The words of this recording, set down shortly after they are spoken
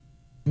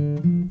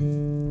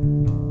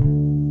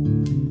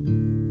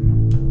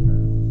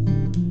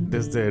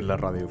Desde la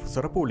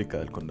radiodifusora pública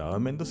del Condado de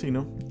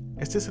Mendocino,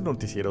 este es el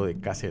noticiero de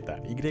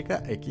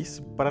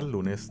KZYX para el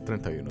lunes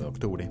 31 de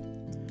octubre.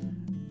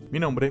 Mi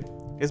nombre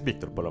es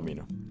Víctor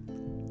Palomino.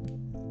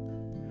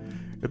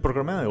 El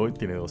programa de hoy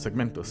tiene dos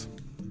segmentos.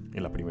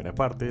 En la primera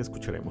parte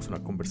escucharemos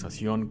una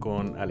conversación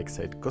con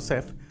Alexei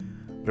Koseff,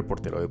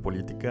 reportero de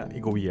política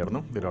y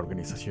gobierno de la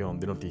Organización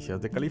de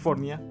Noticias de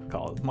California,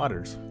 Call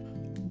Matters.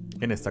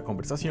 En esta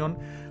conversación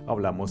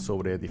hablamos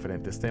sobre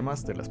diferentes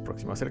temas de las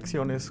próximas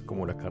elecciones,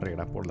 como la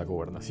carrera por la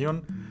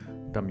gobernación.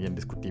 También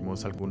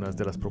discutimos algunas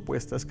de las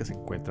propuestas que se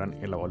encuentran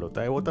en la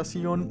boleta de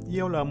votación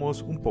y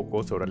hablamos un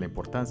poco sobre la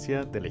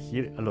importancia de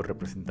elegir a los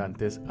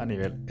representantes a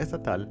nivel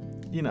estatal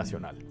y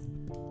nacional.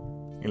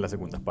 En la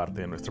segunda parte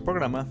de nuestro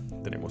programa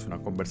tenemos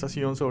una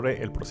conversación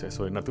sobre el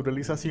proceso de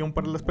naturalización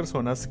para las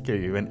personas que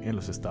viven en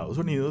los Estados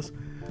Unidos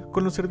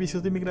con los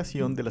servicios de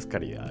inmigración de las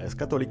Caridades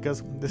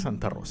Católicas de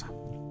Santa Rosa.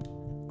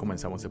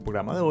 Comenzamos el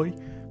programa de hoy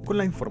con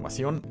la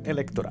información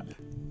electoral.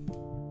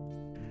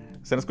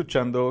 Están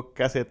escuchando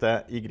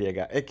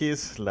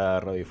KZYX, la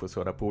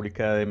radiodifusora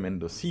pública de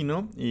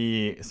Mendocino,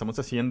 y estamos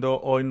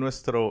haciendo hoy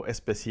nuestro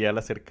especial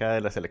acerca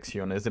de las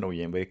elecciones de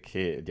noviembre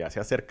que ya se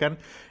acercan.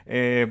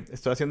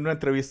 Estoy haciendo una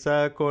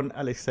entrevista con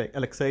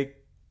Alexei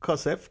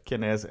Koseff,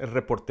 quien es el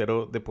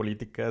reportero de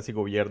políticas y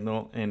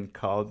gobierno en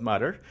Call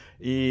Matter.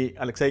 Y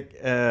Alexei,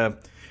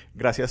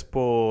 gracias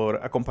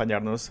por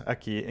acompañarnos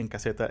aquí en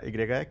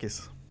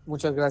KZYX.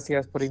 Muchas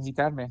gracias por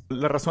invitarme.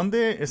 La razón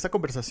de esta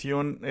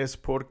conversación es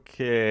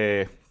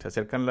porque se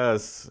acercan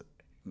las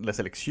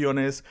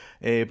elecciones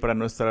para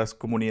nuestras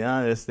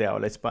comunidades de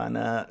habla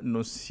hispana.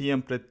 No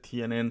siempre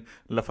tienen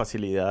la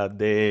facilidad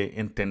de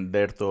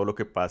entender todo lo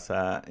que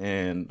pasa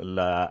en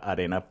la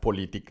arena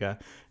política.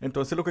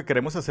 Entonces lo que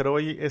queremos hacer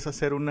hoy es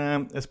hacer una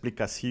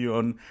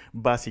explicación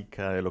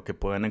básica de lo que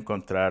pueden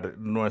encontrar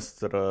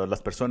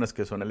las personas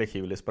que son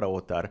elegibles para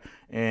votar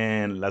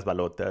en las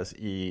balotas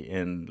y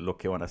en lo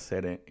que van a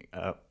hacer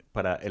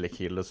para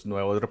elegir los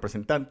nuevos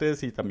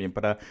representantes y también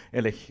para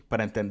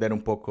entender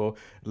un poco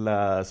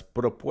las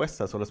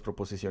propuestas o las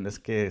proposiciones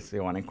que se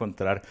van a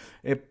encontrar.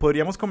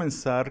 Podríamos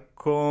comenzar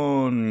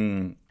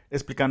con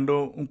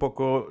explicando un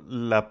poco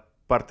la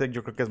parte,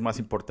 yo creo que es más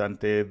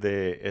importante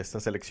de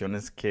estas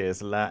elecciones, que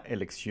es la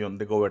elección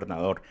de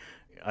gobernador.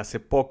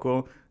 Hace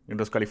poco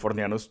los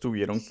californianos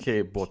tuvieron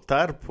que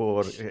votar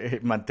por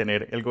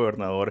mantener el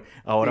gobernador.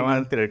 Ahora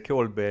van a tener que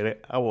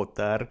volver a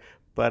votar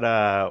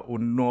para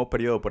un nuevo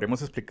periodo.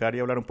 ¿Podríamos explicar y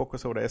hablar un poco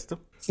sobre esto?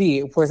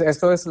 Sí, pues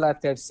esto es la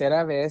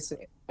tercera vez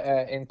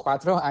en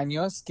 4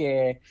 años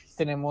que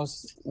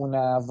tenemos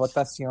una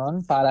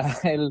votación para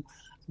el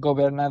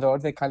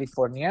gobernador de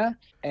California.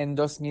 En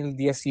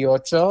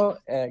 2018,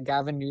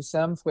 Gavin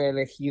Newsom fue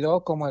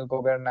elegido como el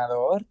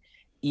gobernador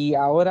y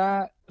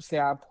ahora se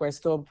ha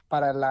puesto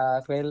para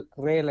la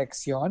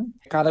reelección.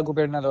 Cada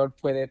gobernador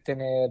puede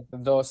tener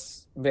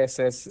 2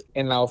 veces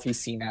en la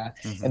oficina.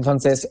 Uh-huh.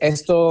 Entonces,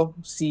 esto,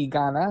 si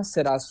gana,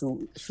 será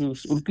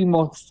sus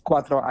últimos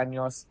 4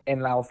 años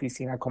en la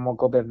oficina como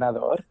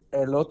gobernador.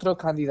 El otro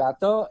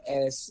candidato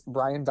es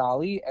Brian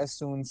Dahle,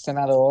 es un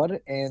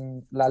senador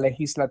en la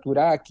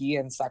legislatura aquí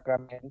en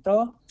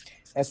Sacramento.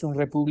 Es un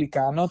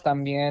republicano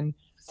también.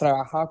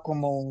 Trabaja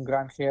como un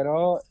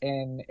granjero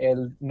en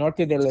el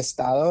norte del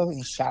estado,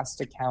 en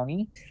Shasta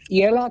County,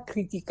 y él ha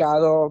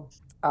criticado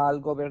al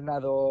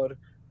gobernador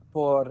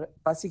por,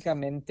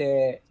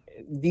 básicamente,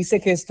 dice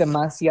que es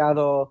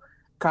demasiado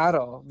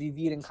caro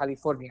vivir en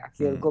California,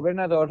 que el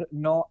gobernador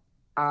no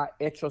ha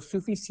hecho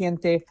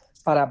suficiente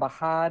para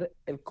bajar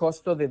el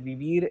costo de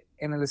vivir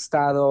en el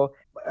estado,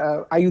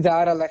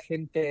 ayudar a la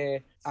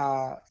gente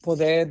a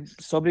poder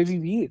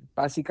sobrevivir,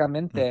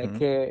 básicamente, uh-huh.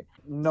 Que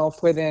no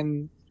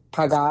pueden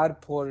pagar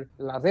por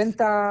la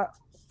renta,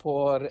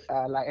 por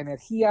la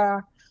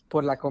energía,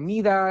 por la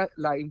comida.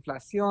 La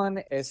inflación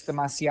es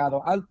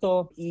demasiado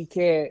alto y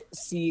que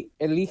si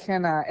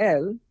eligen a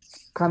él,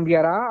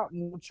 cambiará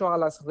mucho a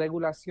las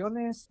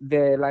regulaciones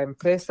de la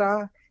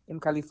empresa en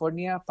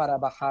California para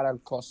bajar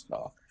el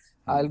costo.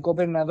 El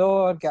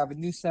gobernador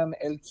Gavin Newsom,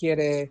 él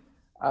quiere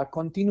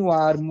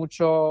continuar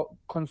mucho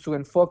con su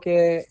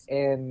enfoque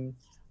en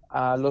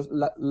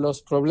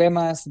los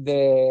problemas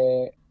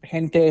de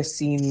gente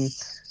sin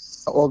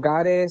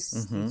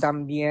hogares, uh-huh.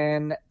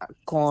 También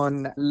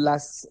con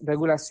las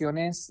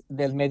regulaciones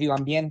del medio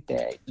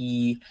ambiente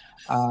y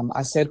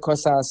hacer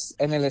cosas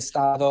en el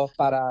estado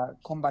para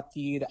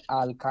combatir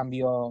al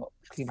cambio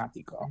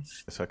climático.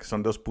 O sea que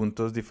son 2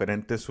 puntos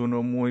diferentes,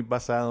 uno muy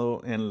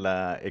basado en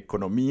la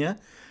economía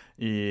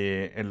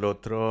y el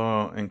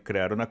otro en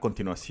crear una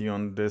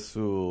continuación de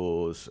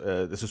sus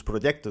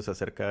proyectos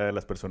acerca de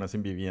las personas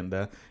sin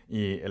vivienda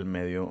y el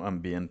medio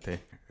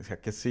ambiente. O sea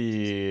que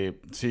si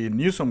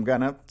Newsom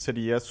gana,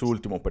 sería su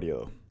último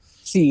periodo.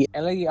 Sí,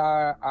 él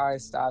ya ha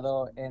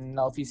estado en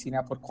la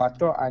oficina por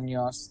 4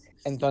 años,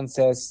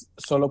 entonces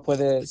solo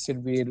puede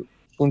servir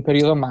un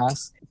periodo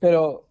más,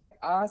 pero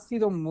ha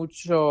sido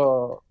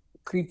mucho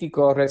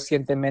crítico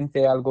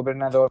recientemente al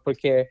gobernador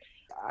porque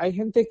hay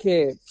gente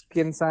que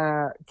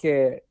piensa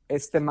que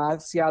es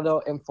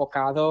demasiado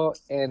enfocado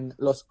en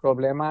los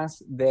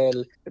problemas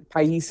del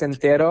país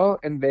entero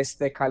en vez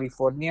de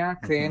California.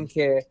 Creen Ujú,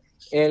 que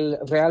él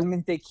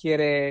realmente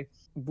quiere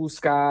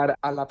buscar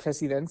a la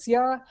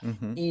presidencia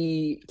ujú.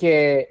 y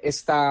que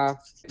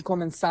está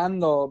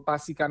comenzando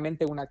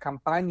básicamente una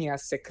campaña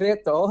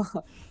secreto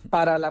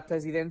para la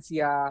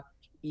presidencia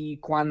y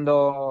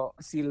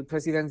si el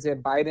presidente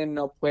Biden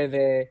no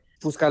puede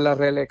buscar la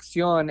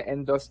reelección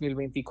en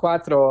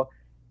 2024,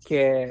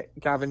 que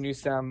Gavin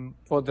Newsom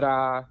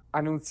podrá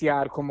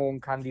anunciar como un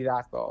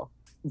candidato.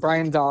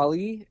 Brian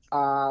Daly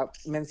ha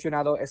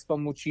mencionado esto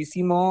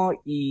muchísimo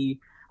y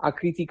ha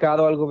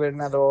criticado al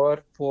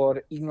gobernador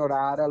por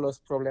ignorar a los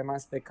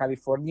problemas de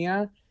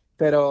California,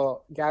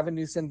 pero Gavin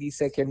Newsom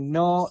dice que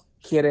no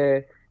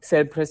quiere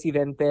ser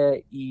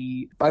presidente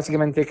y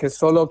básicamente que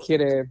solo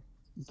quiere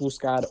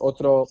buscar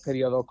otro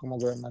periodo como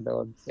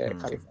gobernador de Mm.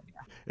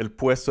 California. El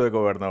puesto de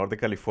gobernador de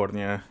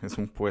California es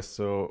un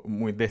puesto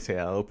muy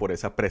deseado por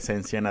esa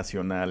presencia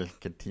nacional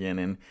que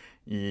tienen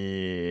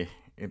y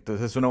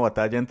entonces es una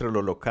batalla entre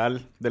lo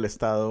local del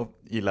estado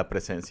y la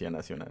presencia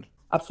nacional.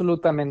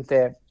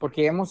 Absolutamente,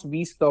 porque hemos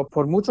visto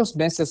por muchos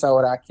meses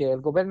ahora que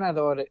el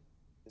gobernador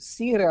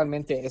sí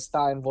realmente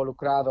está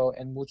involucrado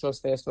en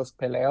muchos de estos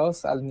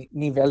peleos al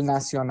nivel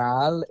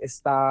nacional,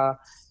 está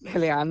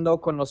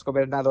peleando con los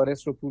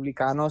gobernadores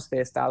republicanos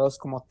de estados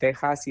como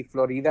Texas y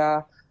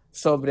Florida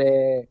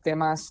sobre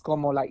temas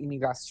como la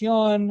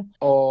inmigración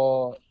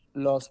o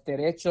los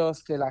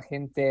derechos de la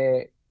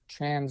gente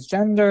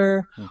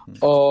transgender Ujú.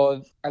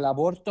 o el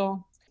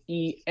aborto.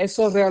 Y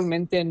eso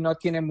realmente no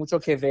tiene mucho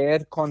que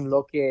ver con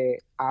lo que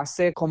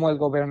hace como el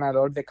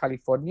gobernador de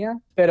California,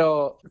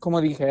 pero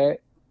como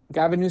dije,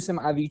 Gavin Newsom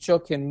ha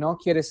dicho que no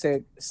quiere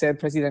ser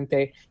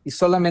presidente y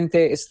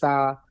solamente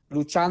está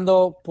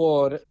luchando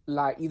por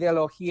la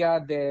ideología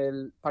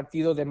del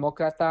Partido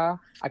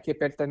Demócrata a que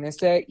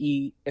pertenece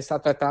y está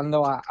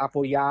tratando a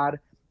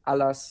apoyar a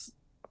las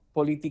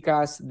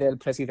políticas del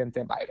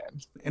presidente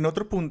Biden. En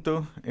otro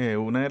punto,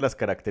 una de las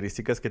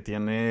características que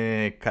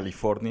tiene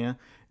California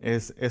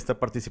es esta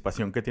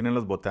participación que tienen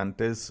los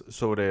votantes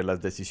sobre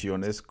las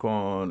decisiones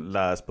con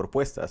las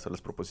propuestas o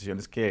las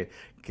proposiciones que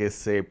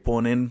se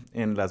ponen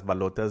en las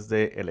balotas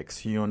de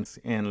elecciones,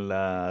 en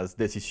las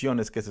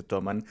decisiones que se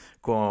toman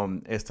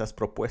con estas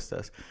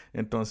propuestas.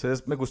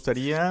 Entonces, me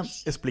gustaría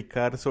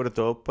explicar, sobre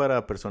todo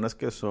para personas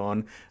que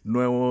son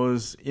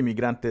nuevos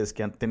inmigrantes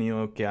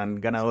que han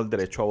ganado el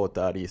derecho a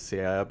votar y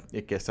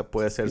que esta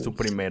puede ser su Sí.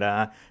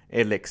 primera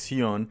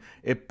elección.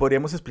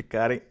 ¿Podríamos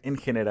explicar en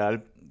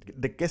general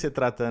de qué se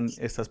tratan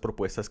estas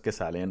propuestas que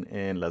salen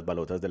en las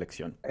balotas de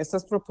elección?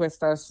 Estas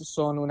propuestas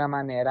son una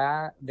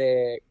manera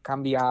de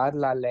cambiar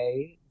la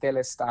ley del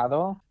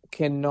Estado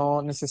que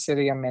no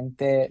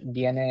necesariamente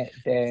viene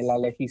de la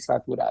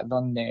legislatura,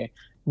 donde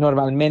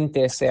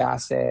normalmente se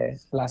hacen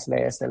las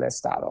leyes del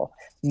Estado.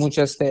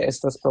 Muchas de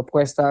estas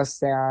propuestas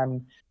se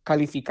han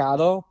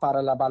calificado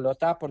para la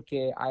balota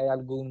porque hay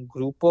algún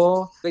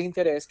grupo de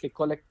interés que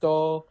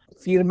colectó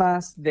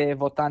firmas de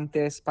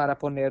votantes para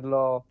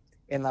ponerlo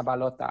en la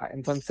balota.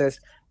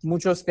 Entonces,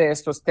 muchos de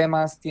estos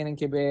temas tienen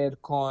que ver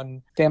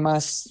con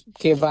temas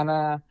que van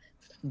a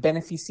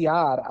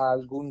beneficiar a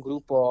algún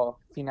grupo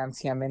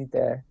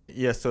financieramente.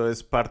 Y esto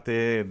es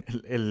parte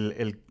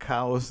del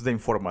caos de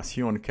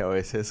información que a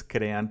veces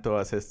crean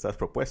todas estas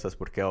propuestas,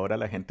 porque ahora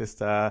la gente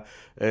está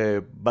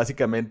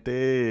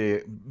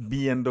básicamente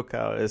viendo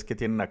cada vez que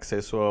tienen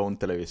acceso a un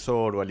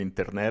televisor o al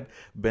internet,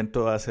 ven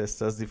todas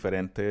estas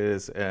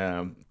diferentes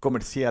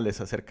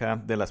comerciales acerca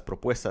de las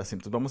propuestas.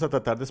 Entonces vamos a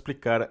tratar de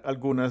explicar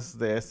algunas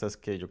de estas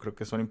que yo creo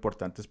que son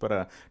importantes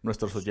para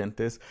nuestros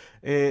oyentes.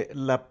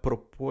 La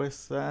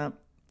propuesta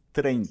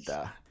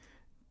 30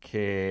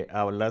 que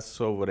habla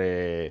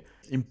sobre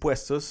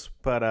impuestos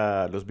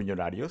para los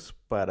millonarios,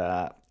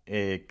 para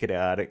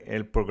crear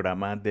el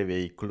programa de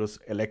vehículos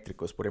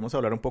eléctricos. ¿Podemos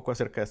hablar un poco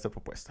acerca de esta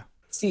propuesta?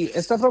 Sí,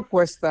 esta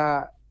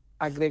propuesta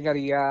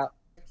agregaría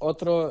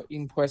otro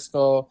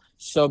impuesto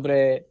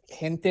sobre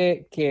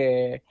gente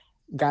que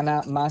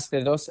gana más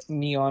de $2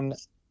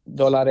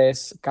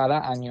 millones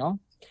cada año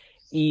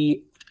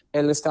y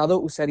el Estado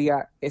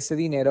usaría ese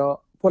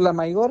dinero por la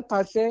mayor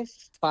parte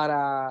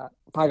para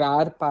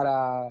pagar,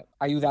 para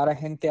ayudar a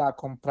gente a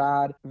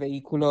comprar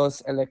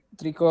vehículos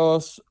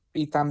eléctricos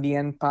y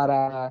también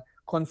para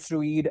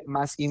construir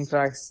más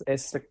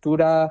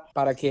infraestructura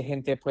para que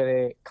gente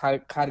puede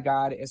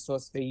cargar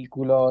esos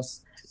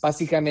vehículos.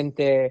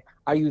 Básicamente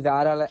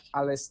ayudar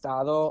al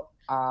Estado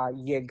a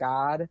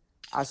llegar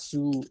a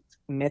su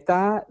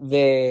meta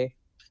de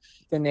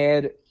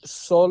tener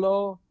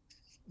solo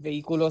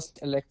vehículos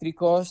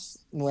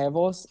eléctricos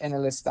nuevos en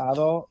el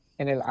estado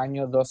en el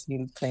año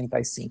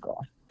 2035.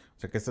 O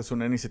sea que esta es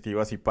una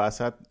iniciativa, si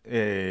pasa,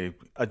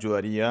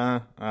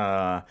 ayudaría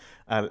a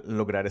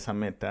lograr esa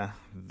meta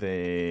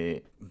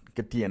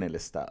que tiene el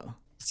Estado.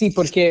 Sí,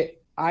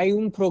 porque hay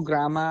un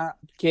programa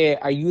que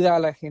ayuda a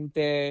la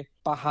gente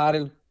a bajar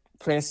el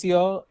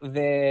precio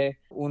de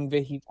un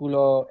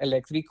vehículo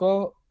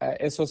eléctrico.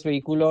 Esos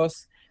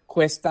vehículos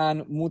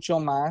cuestan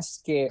mucho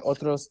más que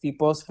otros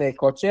tipos de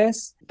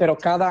coches, pero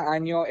cada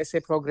año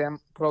ese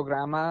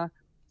programa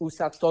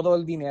usa todo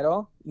el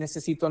dinero,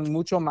 necesitan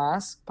mucho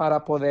más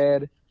para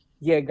poder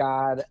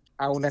llegar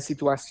a una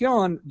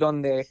situación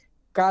donde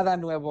cada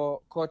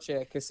nuevo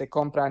coche que se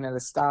compra en el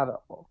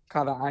estado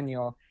cada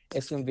año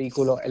es un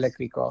vehículo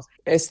eléctrico.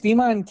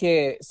 Estiman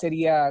que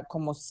sería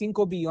como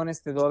 $5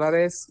 billones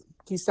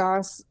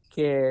quizás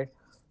que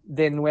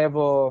de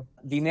nuevo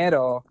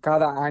dinero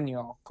cada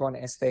año con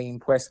este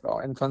impuesto.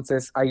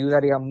 Entonces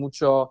ayudaría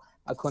mucho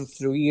a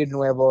construir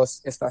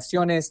nuevas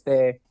estaciones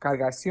de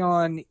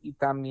cargación y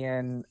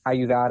también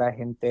ayudar a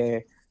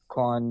gente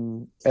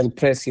con el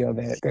precio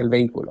del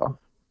vehículo.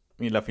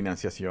 Y la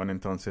financiación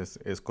entonces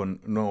es con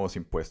nuevos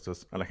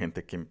impuestos a la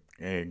gente que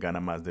gana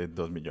más de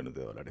 $2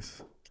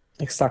 millones.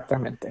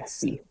 Exactamente,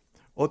 sí.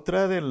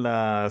 Otra de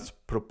las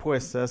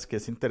propuestas que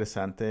es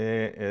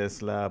interesante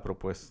es la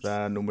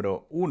propuesta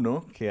número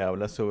 1, que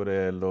habla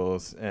sobre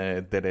los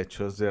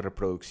derechos de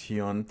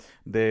reproducción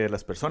de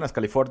las personas.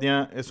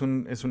 California es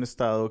un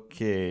estado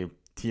que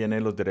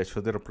tiene los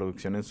derechos de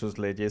reproducción en sus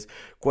leyes.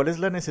 ¿Cuál es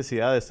la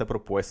necesidad de esta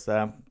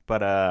propuesta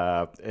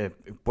para,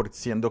 por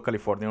siendo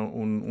California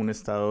un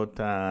estado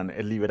tan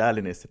liberal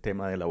en este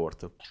tema del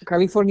aborto?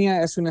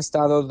 California es un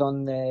estado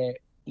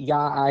donde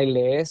ya hay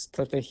leyes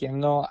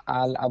protegiendo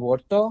al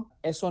aborto.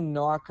 Eso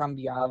no ha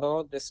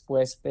cambiado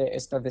después de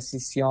esta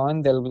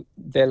decisión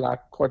de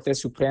la Corte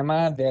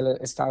Suprema de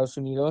Estados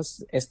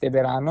Unidos este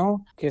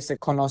verano, que se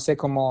conoce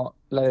como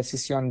la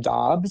decisión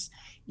Dobbs,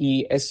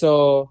 y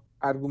eso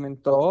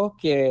argumentó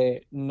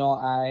que no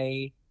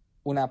hay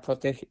una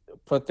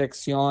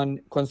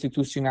protección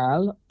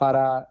constitucional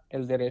para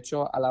el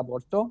derecho al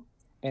aborto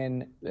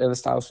en los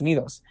Estados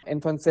Unidos.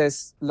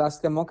 Entonces,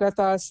 las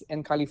demócratas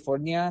en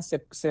California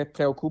se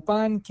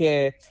preocupan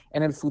que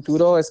en el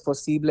futuro es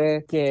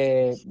posible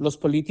que los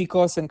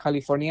políticos en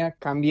California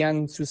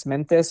cambien sus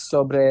mentes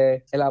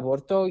sobre el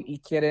aborto y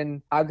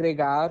quieren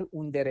agregar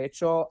un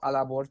derecho al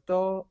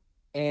aborto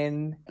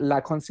en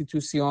la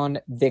Constitución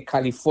de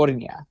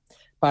California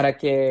para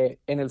que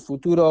en el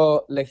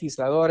futuro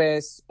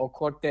legisladores o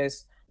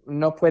cortes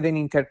no pueden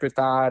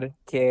interpretar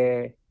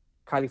que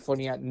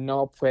California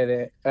no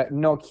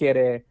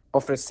quiere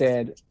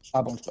ofrecer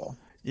aborto.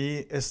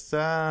 Y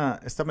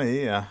esta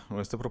medida o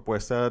esta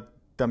propuesta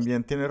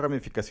también tiene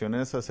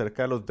ramificaciones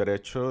acerca de los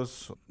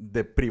derechos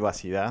de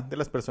privacidad de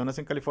las personas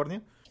en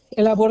California.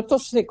 El aborto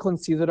se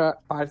considera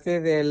parte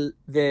del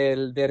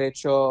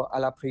derecho a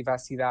la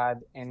privacidad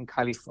en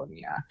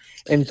California.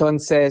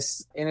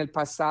 Entonces, en el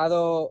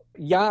pasado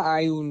ya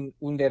hay un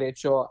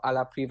derecho a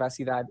la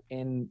privacidad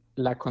en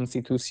la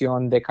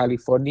Constitución de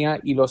California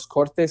y los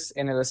cortes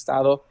en el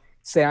estado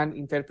se han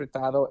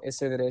interpretado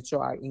ese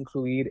derecho a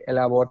incluir el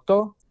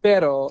aborto.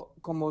 Pero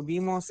como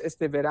vimos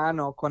este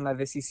verano con la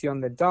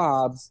decisión de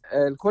Dobbs,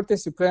 el Corte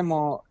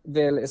Supremo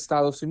de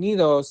Estados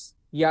Unidos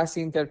ya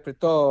se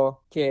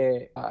interpretó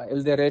que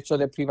el derecho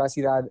de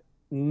privacidad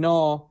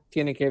no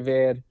tiene que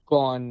ver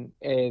con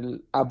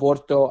el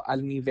aborto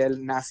al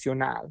nivel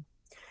nacional.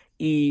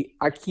 Y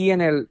aquí en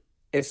el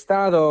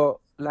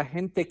estado, la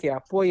gente que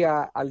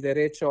apoya al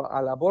derecho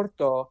al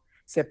aborto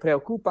se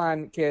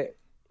preocupan que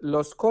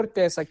los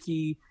cortes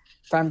aquí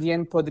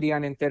también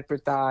podrían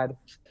interpretar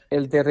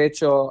el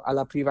derecho a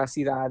la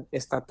privacidad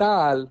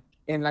estatal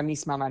en la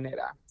misma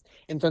manera.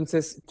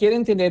 Entonces,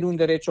 quieren tener un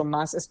derecho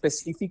más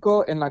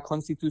específico en la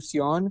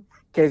Constitución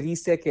que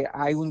dice que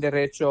hay un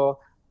derecho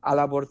al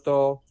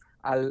aborto,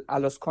 a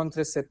los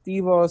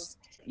contraceptivos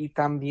y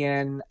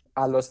también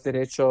a los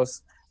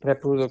derechos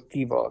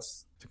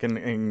reproductivos. Así que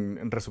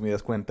en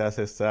resumidas cuentas,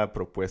 esta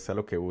propuesta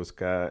lo que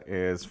busca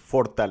es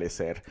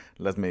fortalecer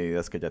las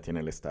medidas que ya tiene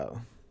el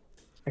Estado.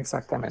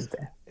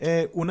 Exactamente.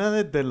 Una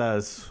de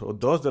las, o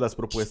dos de las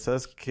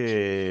propuestas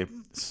que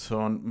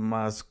son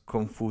más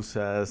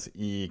confusas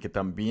y que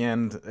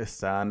también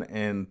están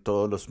en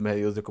todos los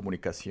medios de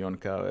comunicación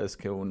cada vez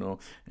que uno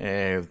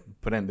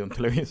prende un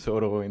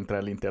televisor o entra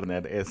al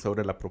internet es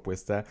sobre la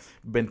propuesta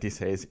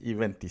 26 y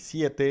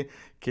 27,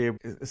 que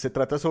se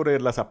trata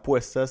sobre las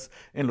apuestas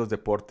en los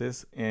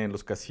deportes, en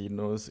los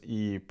casinos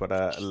y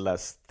para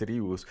las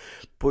tribus.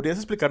 ¿Podrías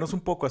explicarnos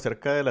un poco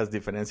acerca de las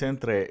diferencias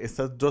entre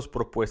estas dos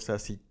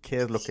propuestas y qué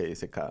es lo que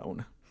dice cada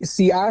una?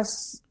 Si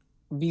has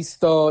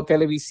visto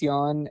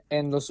televisión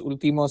en los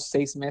últimos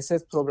 6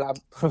 meses,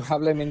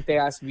 probablemente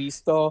has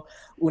visto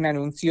un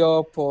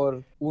anuncio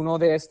por uno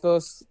de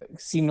estos,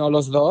 si no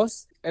los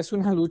dos. Es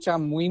una lucha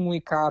muy,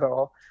 muy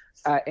caro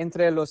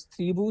entre los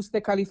tribus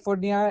de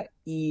California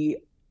y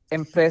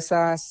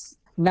empresas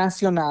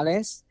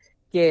nacionales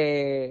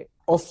que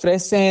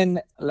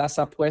ofrecen las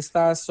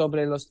apuestas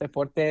sobre los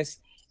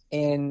deportes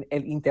en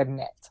el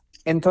Internet.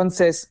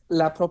 Entonces,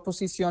 la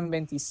proposición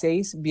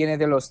 26 viene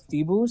de los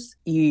tribus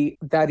y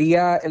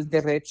daría el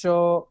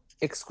derecho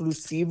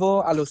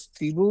exclusivo a los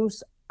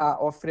tribus a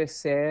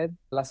ofrecer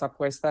las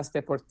apuestas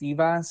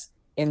deportivas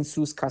en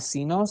sus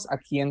casinos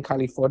aquí en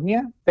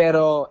California,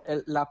 pero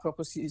la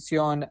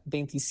proposición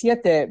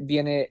 27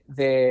 viene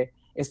de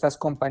estas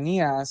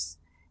compañías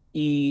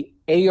y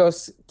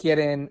ellos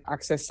quieren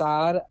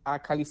accesar a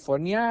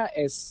California.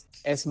 Es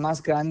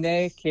más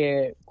grande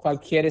que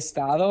cualquier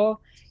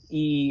estado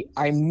y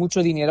hay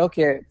mucho dinero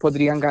que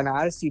podrían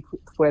ganar si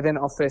pueden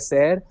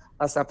ofrecer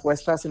las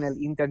apuestas en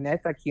el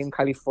Internet aquí en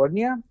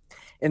California.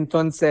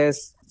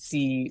 Entonces,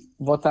 si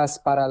votas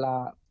para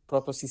la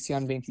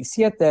proposición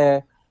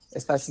 27,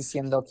 estás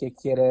diciendo que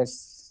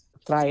quieres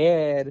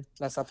traer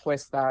las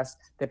apuestas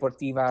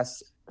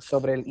deportivas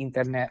sobre el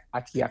Internet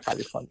aquí a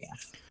California.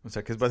 O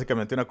sea que es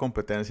básicamente una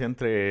competencia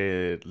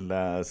entre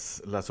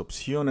las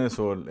opciones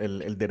o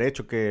el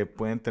derecho que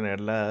pueden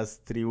tener las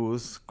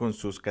tribus con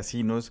sus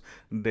casinos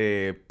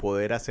de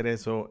poder hacer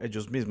eso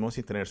ellos mismos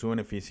y tener su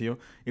beneficio.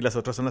 Y las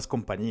otras son las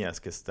compañías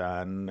que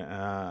están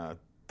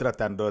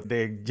tratando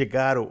de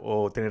llegar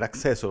o tener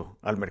acceso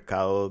al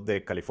mercado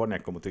de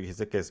California, como tú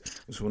dijiste que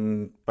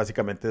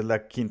básicamente es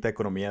la quinta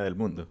economía del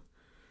mundo.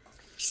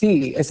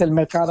 Sí, es el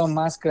mercado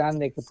más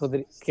grande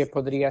que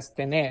podrías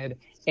tener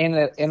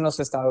en los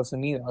Estados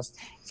Unidos.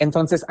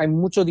 Entonces, hay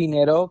mucho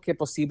dinero que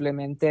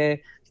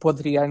posiblemente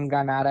podrían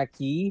ganar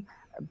aquí,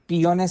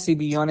 billones y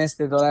billones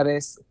de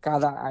dólares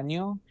cada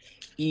año.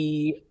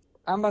 Y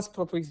ambas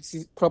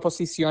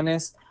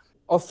proposiciones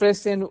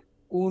ofrecen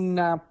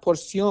una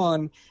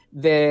porción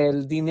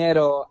del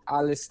dinero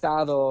al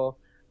Estado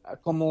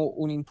como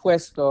un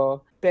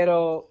impuesto,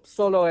 pero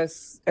solo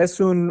es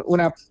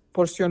una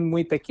porción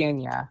muy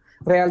pequeña.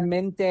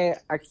 Realmente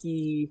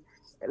aquí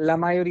la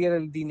mayoría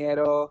del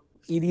dinero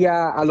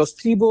iría a los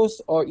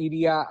tribus o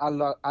iría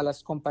a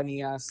las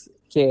compañías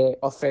que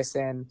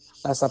ofrecen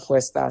las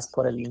apuestas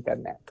por el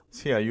Internet.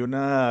 Sí, hay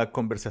una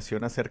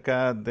conversación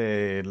acerca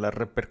de las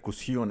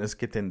repercusiones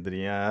que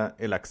tendría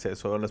el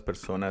acceso a las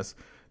personas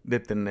de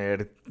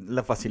tener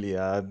la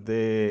facilidad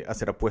de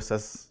hacer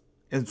apuestas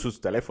en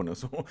sus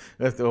teléfonos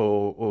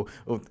o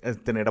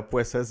tener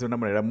apuestas de una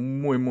manera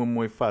muy, muy,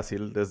 muy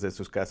fácil desde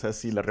sus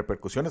casas y las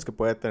repercusiones que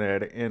puede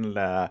tener en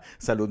la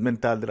salud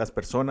mental de las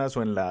personas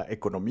o en la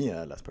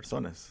economía de las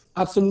personas.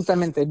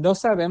 Absolutamente. No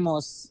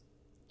sabemos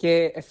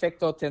qué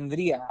efecto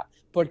tendría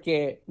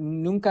porque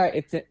nunca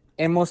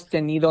hemos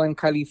tenido en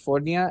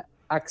California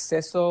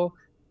acceso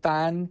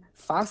tan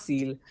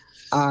fácil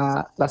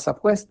a las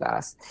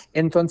apuestas.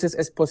 Entonces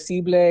es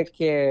posible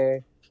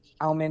que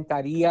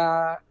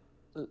aumentaría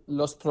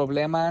los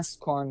problemas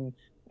con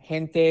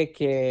gente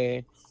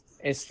que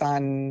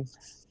están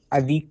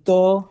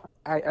adicto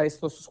a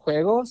estos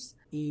juegos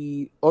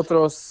y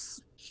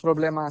otros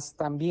problemas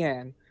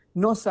también.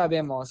 No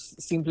sabemos,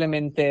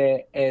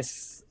 simplemente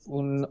es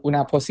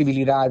una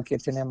posibilidad que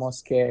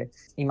tenemos que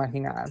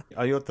imaginar.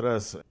 Hay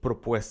otras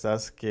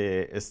propuestas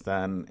que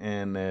están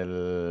en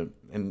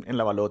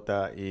la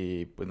balota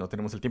y pues no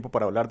tenemos el tiempo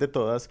para hablar de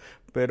todas,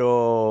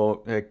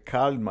 pero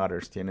Carl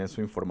Matters tiene su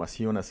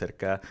información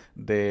acerca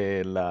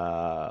de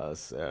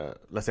las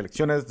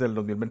elecciones del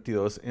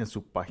 2022 en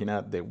su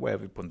página de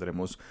web y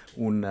pondremos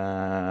un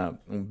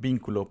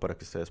vínculo para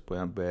que ustedes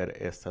puedan ver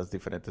estas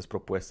diferentes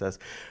propuestas.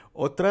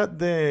 Otra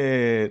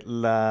de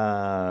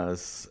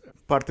las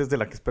partes de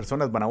las que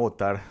personas van a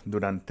votar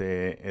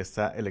durante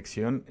esta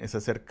elección es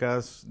acerca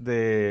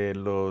de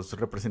los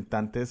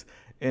representantes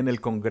en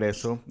el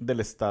Congreso del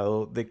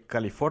Estado de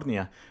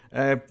California.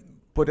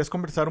 ¿Podrías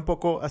conversar un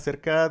poco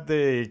acerca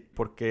de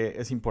por qué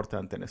es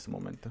importante en este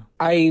momento?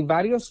 Hay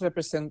varios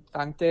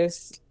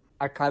representantes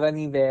a cada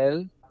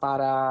nivel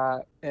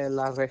para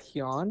la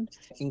región,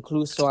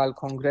 incluso al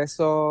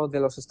Congreso de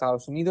los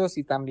Estados Unidos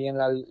y también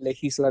la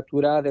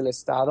legislatura del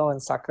estado en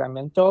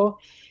Sacramento.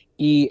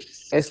 Y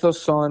estos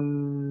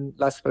son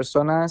las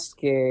personas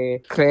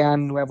que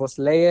crean nuevas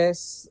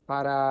leyes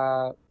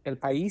para el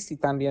país y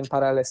también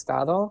para el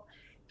estado.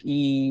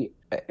 Y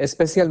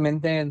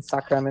especialmente en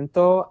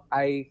Sacramento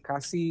hay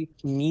casi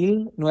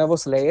 1,000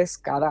 nuevas leyes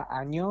cada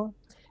año.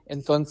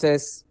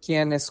 Entonces,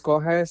 quien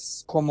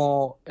escoges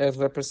como el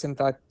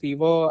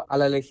representativo a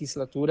la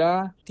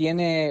legislatura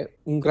tiene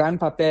un gran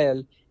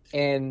papel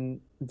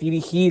en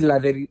dirigir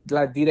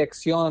la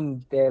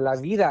dirección de la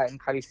vida en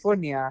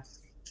California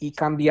y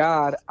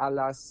cambiar a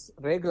las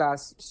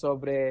reglas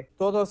sobre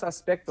todos los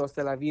aspectos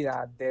de la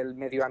vida, del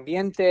medio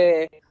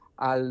ambiente,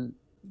 a la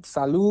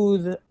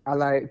salud, a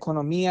la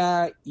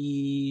economía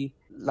y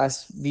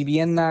las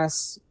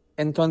viviendas.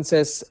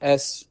 Entonces,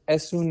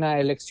 es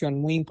una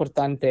elección muy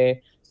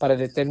importante para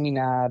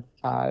determinar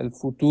el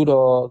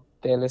futuro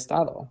del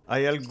Estado.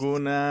 ¿Hay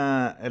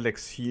alguna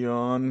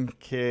elección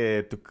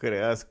que tú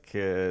creas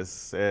que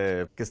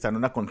está en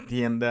una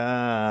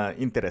contienda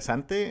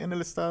interesante en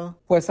el estado?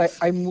 Pues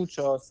hay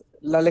muchos.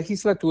 La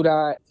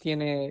legislatura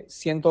tiene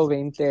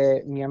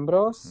 120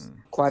 miembros,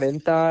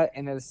 40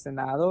 en el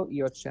Senado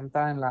y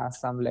 80 en la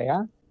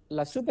Asamblea.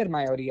 La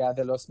supermayoría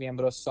de los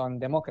miembros son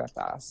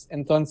demócratas.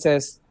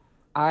 Entonces,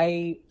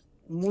 hay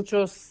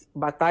muchas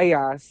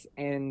batallas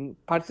en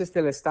partes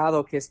del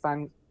estado que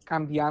están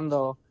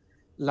cambiando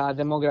la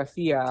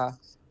demografía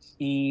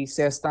y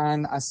se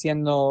están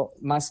haciendo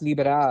más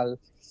liberal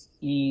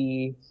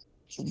y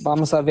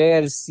vamos a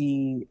ver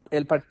si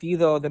el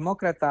Partido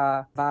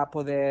Demócrata va a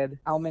poder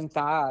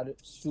aumentar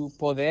su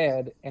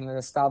poder en el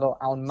estado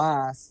aún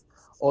más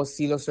o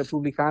si los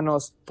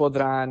republicanos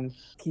podrán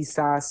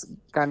quizás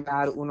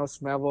ganar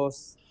unos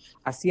nuevos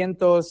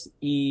asientos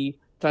y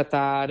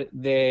tratar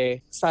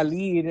de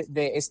salir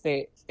de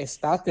este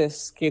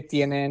estatus que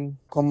tienen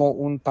como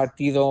un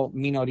partido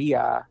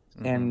minoría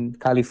en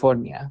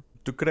California.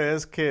 ¿Tú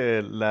crees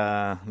que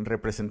la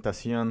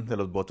representación de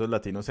los votos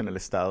latinos en el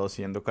estado,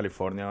 siendo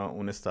California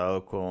un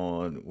estado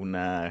con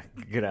una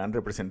gran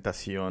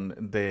representación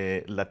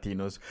de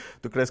latinos,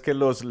 ¿tú crees que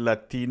los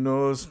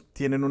latinos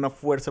tienen una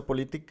fuerza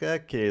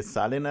política que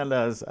salen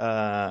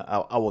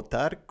a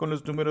votar con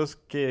los números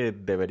que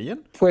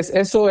deberían? Pues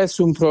eso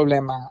es un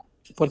problema,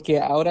 porque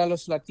ahora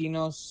los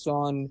latinos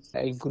son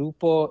el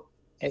grupo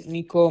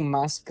étnico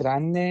más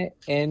grande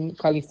en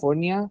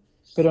California,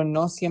 pero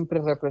no siempre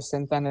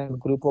representan el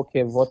grupo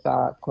que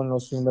vota con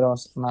los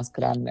números más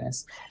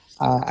grandes.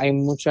 Hay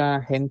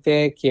mucha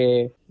gente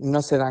que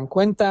no se dan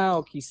cuenta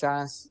o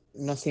quizás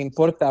no se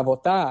importa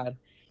votar,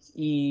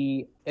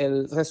 y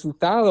el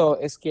resultado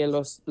es que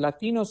los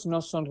latinos no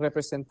son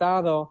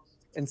representados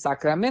en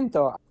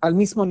Sacramento al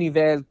mismo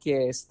nivel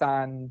que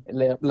están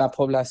la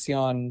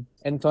población.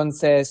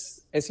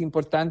 Entonces es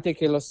importante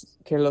que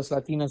los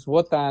latinos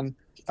votan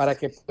para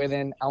que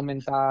puedan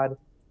aumentar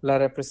la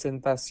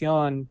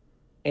representación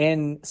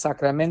en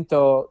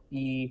Sacramento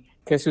y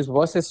que sus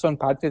voces son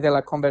parte de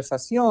la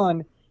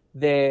conversación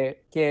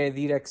de qué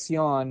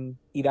dirección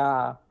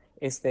irá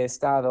este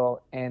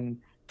estado en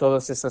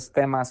todos esos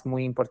temas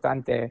muy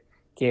importantes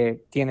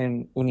que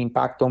tienen un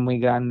impacto muy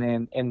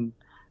grande en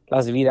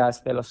las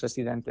vidas de los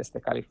residentes de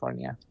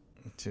California.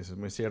 Sí, eso es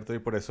muy cierto y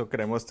por eso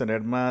queremos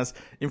tener más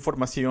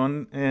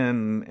información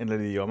en el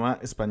idioma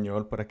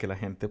español para que la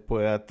gente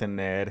pueda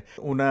tener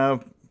una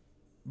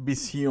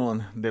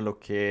visión de lo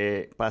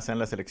que pasa en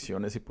las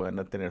elecciones y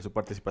puedan tener su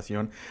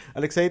participación.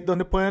 Alexei,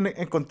 ¿dónde pueden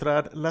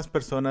encontrar las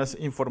personas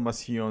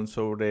información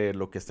sobre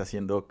lo que está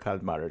haciendo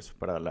CalMatters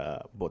para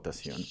la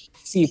votación?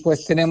 Sí,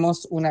 pues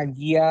tenemos una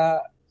guía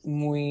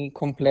muy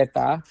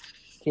completa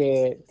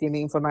que tiene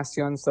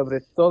información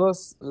sobre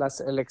todas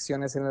las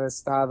elecciones en el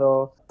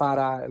estado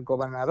para el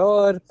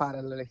gobernador,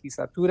 para la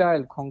legislatura,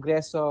 el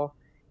Congreso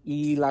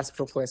y las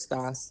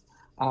propuestas.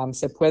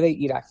 Se puede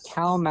ir a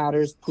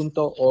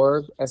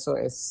calmatters.org, eso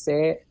es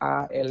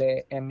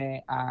calmatters.org.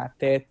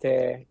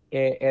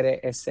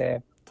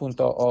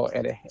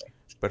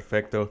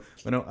 Perfecto.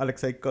 Bueno,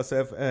 Alexei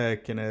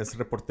Kosev, quien es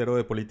reportero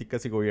de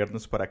políticas y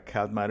gobiernos para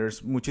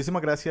CalMatters,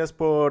 muchísimas gracias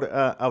por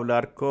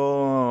hablar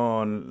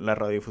con la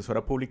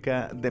radiodifusora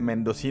pública de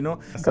Mendocino.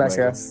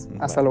 Gracias.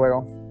 Hasta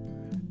luego.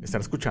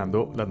 Están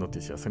escuchando las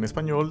noticias en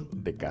español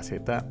de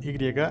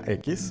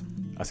KZYX.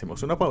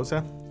 Hacemos una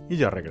pausa y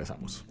ya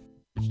regresamos.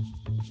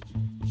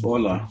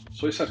 Hola,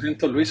 soy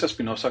Sargento Luis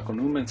Espinosa con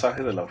un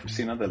mensaje de la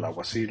oficina del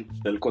alguacil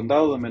del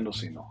condado de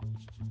Mendocino.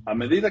 A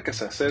medida que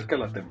se acerca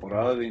la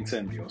temporada de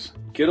incendios,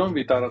 quiero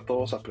invitar a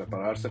todos a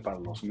prepararse para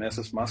los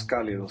meses más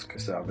cálidos que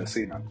se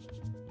avecinan.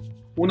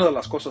 Una de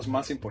las cosas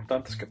más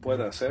importantes que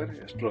puede hacer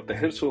es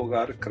proteger su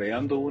hogar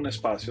creando un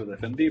espacio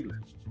defendible.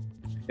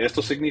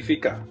 Esto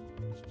significa: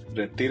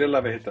 retire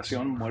la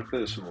vegetación muerta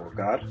de su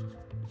hogar,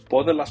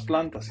 pode las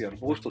plantas y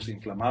arbustos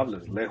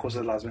inflamables lejos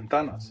de las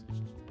ventanas,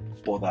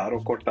 podar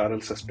o cortar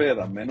el césped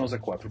a menos de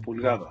 4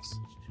 pulgadas,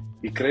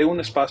 y cree un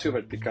espacio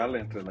vertical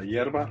entre la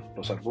hierba,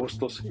 los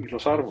arbustos y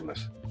los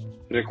árboles.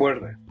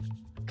 Recuerde,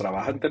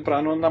 trabajen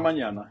temprano en la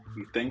mañana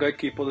y tenga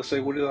equipo de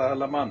seguridad a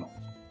la mano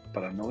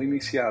para no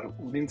iniciar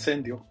un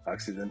incendio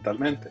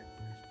accidentalmente.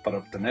 Para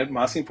obtener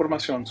más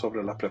información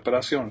sobre la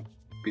preparación,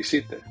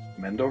 visite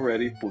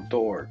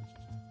mendoready.org.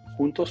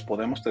 Juntos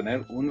podemos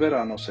tener un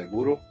verano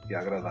seguro y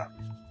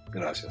agradable.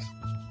 Gracias.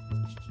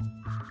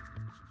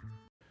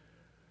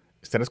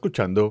 Están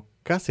escuchando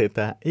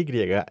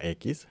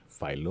KZYX,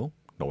 Philo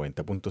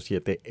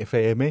 90.7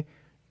 FM,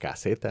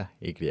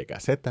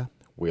 KZYZ,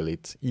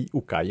 Willits y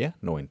Ukiah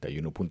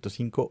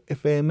 91.5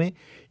 FM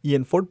y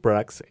en Fort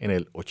Bragg en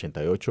el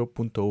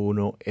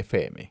 88.1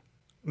 FM.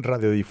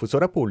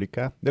 Radiodifusora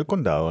pública del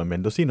condado de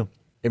Mendocino,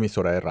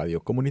 emisora de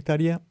radio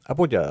comunitaria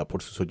apoyada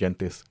por sus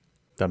oyentes.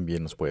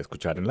 También nos puede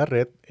escuchar en la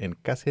red en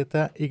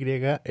kzyx.org.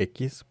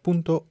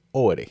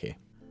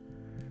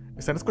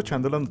 Están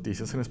escuchando las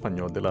noticias en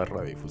español de la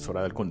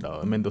radiodifusora del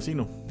condado de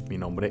Mendocino. Mi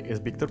nombre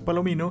es Víctor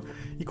Palomino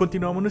y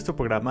continuamos nuestro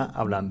programa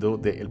hablando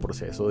del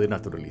proceso de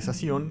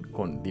naturalización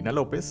con Dina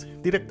López,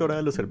 directora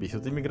de los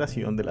servicios de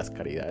inmigración de las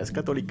Caridades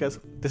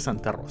Católicas de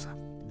Santa Rosa.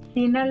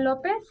 Dina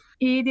López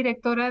y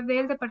directora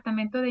del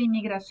Departamento de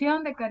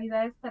Inmigración de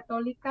Caridades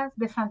Católicas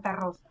de Santa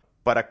Rosa.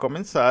 Para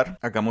comenzar,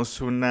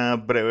 hagamos una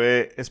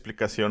breve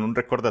explicación, un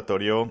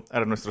recordatorio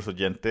a nuestros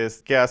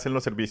oyentes qué hacen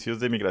los servicios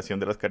de inmigración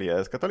de las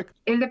Caridades Católicas.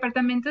 El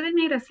Departamento de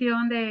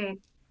Inmigración de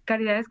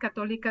Caridades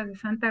Católicas de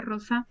Santa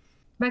Rosa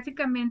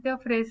básicamente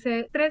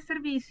ofrece 3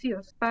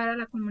 servicios para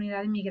la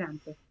comunidad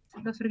inmigrante.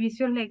 Los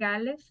servicios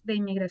legales de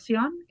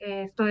inmigración,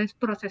 esto es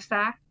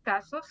procesar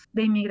casos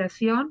de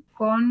inmigración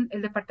con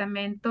el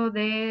Departamento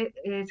de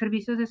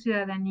Servicios de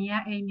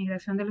Ciudadanía e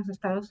Inmigración de los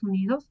Estados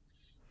Unidos.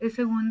 El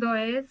segundo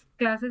es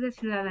clases de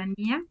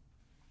ciudadanía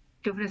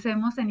que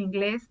ofrecemos en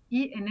inglés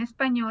y en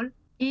español.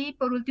 Y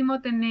por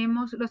último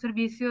tenemos los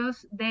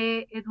servicios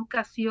de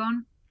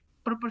educación.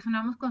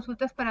 Proporcionamos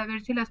consultas para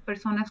ver si las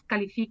personas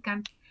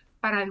califican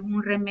para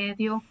algún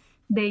remedio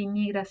de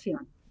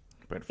inmigración.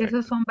 Perfecto.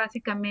 Esos son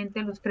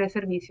básicamente los 3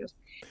 servicios.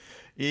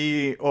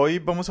 Y hoy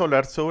vamos a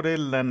hablar sobre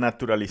la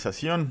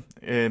naturalización.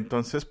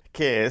 Entonces,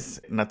 ¿qué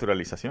es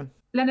naturalización?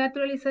 La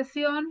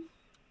naturalización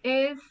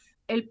es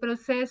el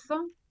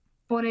proceso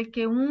por el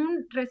que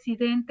un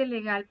residente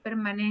legal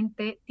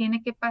permanente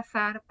tiene que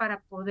pasar para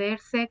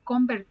poderse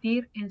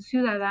convertir en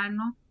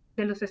ciudadano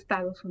de los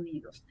Estados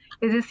Unidos.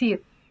 Es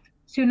decir,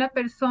 si una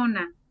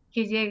persona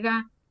que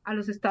llega a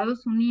los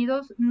Estados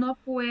Unidos no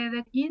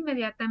puede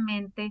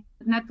inmediatamente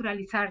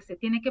naturalizarse,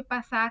 tiene que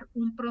pasar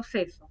un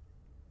proceso.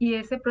 Y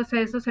ese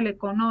proceso se le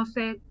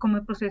conoce como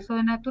el proceso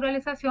de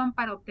naturalización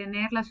para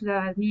obtener la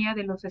ciudadanía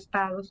de los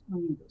Estados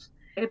Unidos.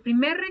 El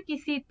primer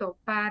requisito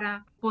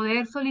para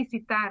poder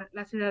solicitar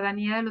la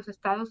ciudadanía de los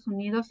Estados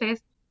Unidos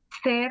es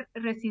ser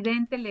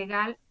residente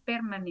legal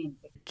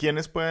permanente.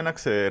 ¿Quiénes pueden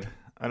acceder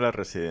a la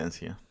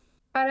residencia?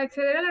 Para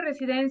acceder a la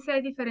residencia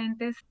hay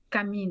diferentes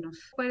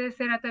caminos. Puede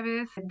ser a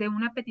través de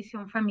una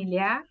petición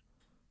familiar,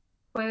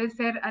 puede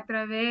ser a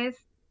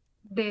través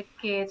de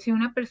que si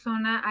una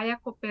persona haya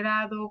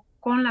cooperado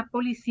con la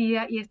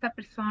policía y esta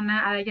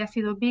persona haya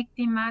sido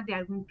víctima de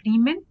algún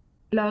crimen.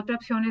 La otra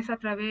opción es a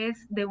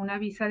través de una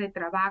visa de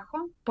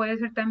trabajo. Puede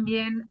ser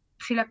también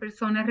si la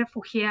persona es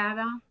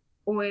refugiada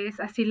o es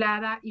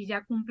asilada y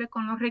ya cumple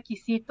con los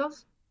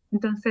requisitos,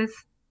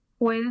 entonces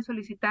pueden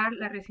solicitar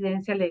la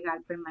residencia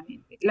legal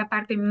permanente. La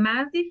parte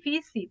más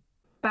difícil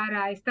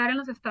para estar en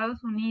los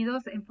Estados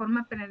Unidos en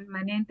forma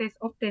permanente es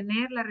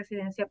obtener la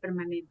residencia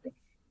permanente.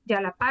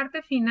 Ya la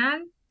parte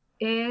final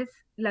es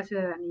la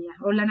ciudadanía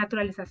o la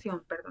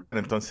naturalización, perdón.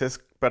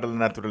 Entonces, para la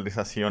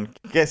naturalización,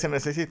 ¿qué se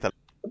necesita?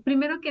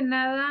 Primero que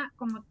nada,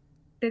 como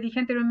te dije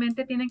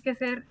anteriormente, tienen que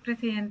ser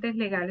residentes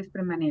legales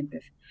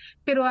permanentes.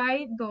 Pero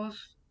hay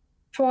 2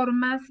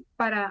 formas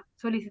para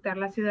solicitar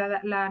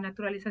la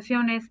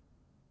naturalización. Es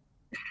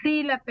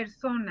si la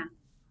persona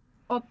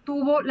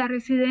obtuvo la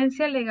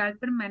residencia legal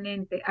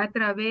permanente a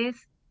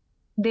través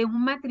de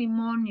un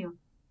matrimonio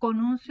con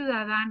un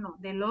ciudadano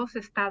de los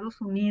Estados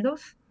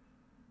Unidos,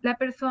 la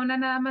persona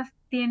nada más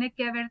tiene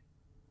que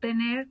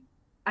tener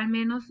al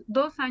menos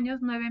 2 años,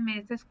 9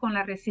 meses con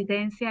la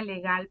residencia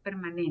legal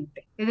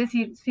permanente. Es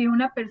decir, si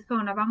una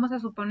persona, vamos a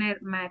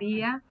suponer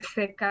María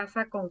se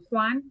casa con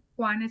Juan,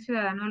 Juan es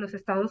ciudadano de los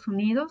Estados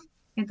Unidos,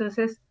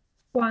 entonces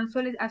Juan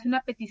hace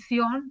una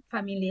petición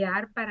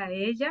familiar para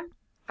ella,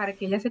 para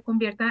que ella se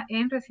convierta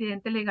en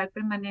residente legal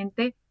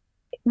permanente.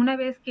 Una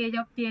vez que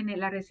ella obtiene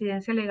la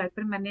residencia legal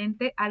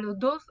permanente, a los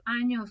 2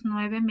 años,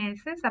 9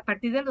 meses, a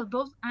partir de los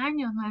 2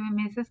 años, 9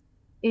 meses,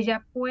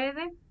 ella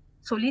puede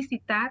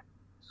solicitar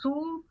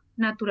su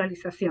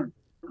naturalización.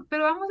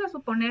 Pero vamos a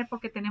suponer,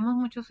 porque tenemos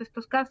muchos de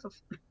estos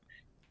casos,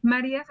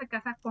 María se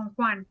casa con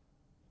Juan.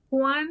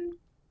 Juan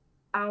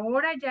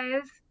ahora ya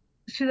es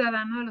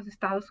ciudadano de los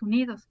Estados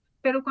Unidos,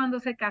 pero cuando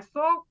se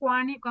casaron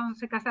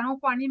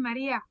Juan y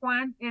María,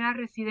 Juan era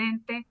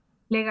residente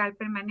legal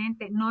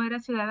permanente, no era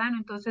ciudadano,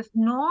 entonces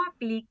no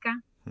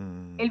aplica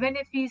el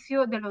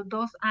beneficio de los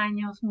 2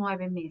 años,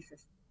 9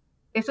 meses.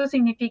 Eso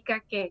significa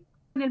que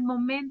en el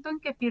momento en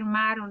que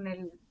firmaron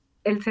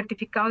el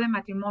certificado de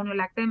matrimonio,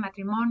 el acta de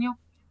matrimonio,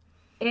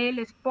 el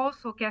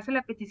esposo que hace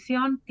la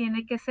petición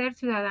tiene que ser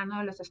ciudadano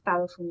de los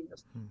Estados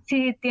Unidos.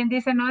 Si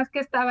dice, no, es que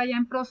estaba ya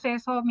en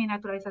proceso mi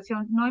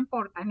naturalización, no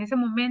importa, en ese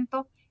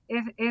momento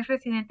es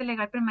residente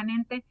legal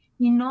permanente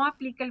y no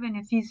aplica el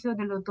beneficio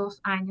de los 2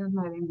 años,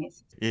 9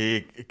 meses.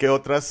 ¿Y qué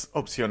otras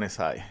opciones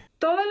hay?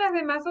 Todas las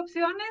demás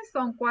opciones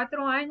son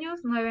 4 años,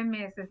 9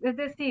 meses. Es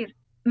decir,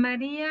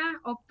 María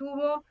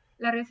obtuvo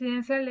la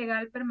residencia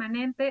legal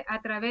permanente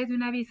a través de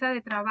una visa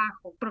de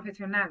trabajo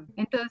profesional.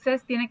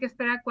 Entonces tiene que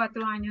esperar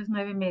 4 años,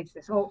 9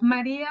 meses. O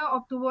María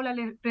obtuvo la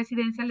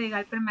residencia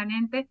legal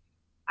permanente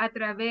a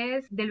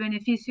través del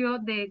beneficio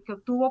que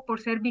obtuvo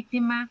por ser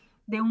víctima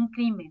de un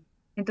crimen.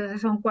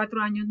 Entonces son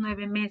 4 años,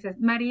 9 meses.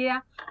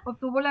 María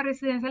obtuvo la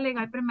residencia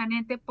legal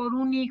permanente por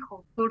un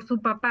hijo, por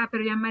su papá,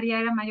 pero ya María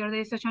era mayor de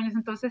 18 años,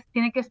 entonces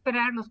tiene que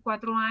esperar los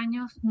 4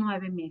 años,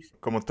 9 meses.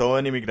 Como todo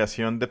en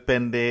inmigración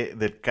depende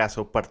del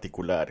caso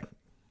particular.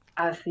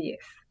 Así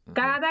es.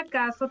 Cada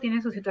caso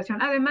tiene su situación.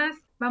 Además,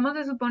 vamos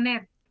a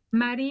suponer,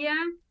 María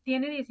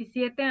tiene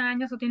 17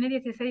 años o tiene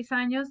 16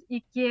 años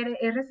y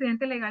es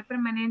residente legal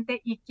permanente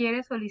y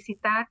quiere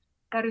solicitar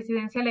la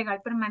residencia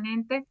legal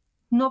permanente.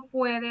 No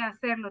puede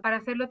hacerlo. Para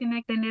hacerlo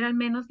tiene que tener al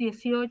menos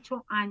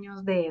 18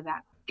 años de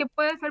edad. ¿Qué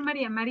puede hacer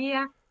María?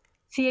 María,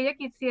 si ella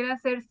quisiera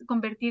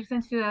convertirse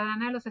en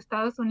ciudadana de los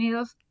Estados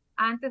Unidos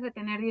antes de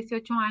tener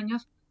 18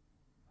 años,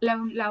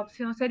 la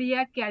opción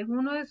sería que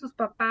alguno de sus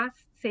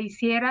papás se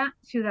hiciera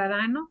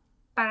ciudadano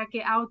para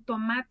que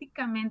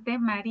automáticamente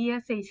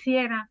María se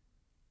hiciera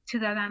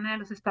ciudadana de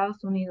los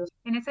Estados Unidos.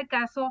 En ese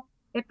caso,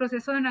 el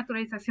proceso de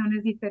naturalización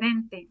es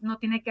diferente, no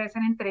tiene que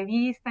hacer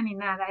entrevista ni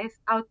nada,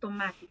 es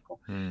automático.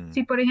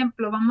 Si, por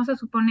ejemplo, vamos a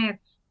suponer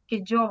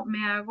que yo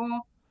me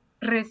hago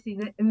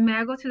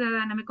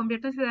ciudadana, me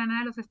convierto en ciudadana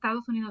de los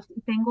Estados Unidos y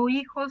tengo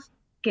hijos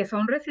que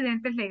son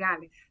residentes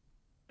legales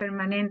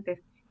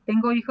permanentes.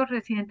 Tengo hijos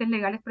residentes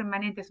legales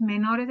permanentes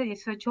menores de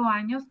 18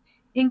 años.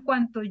 En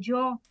cuanto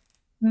yo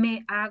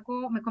me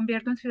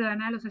convierto en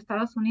ciudadana de los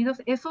Estados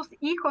Unidos, esos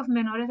hijos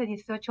menores de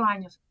 18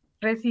 años,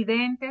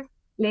 residentes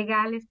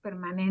legales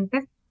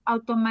permanentes,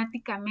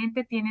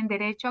 automáticamente tienen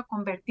derecho a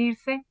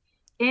convertirse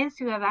en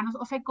ciudadanos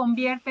o se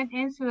convierten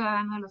en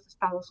ciudadanos de los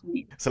Estados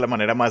Unidos. Esa es la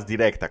manera más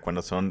directa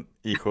cuando son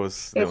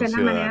hijos de un Esa es la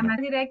ciudadano. manera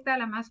más directa,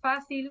 la más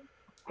fácil.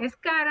 Es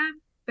cara,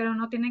 pero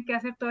no tienen que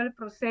hacer todo el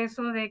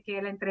proceso de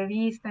que la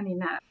entrevista ni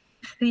nada.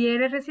 Si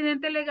eres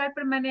residente legal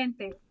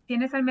permanente,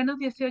 tienes al menos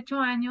 18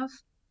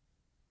 años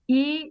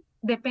y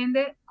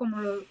depende, como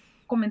lo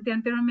comenté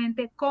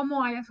anteriormente,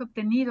 cómo hayas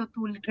obtenido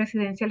tu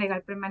residencia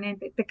legal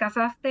permanente. ¿Te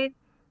casaste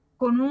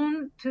con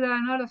un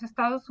ciudadano de los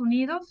Estados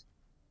Unidos?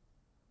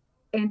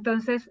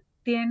 Entonces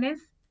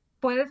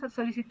puedes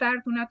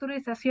solicitar tu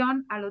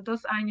naturalización a los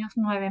 2 años,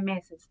 9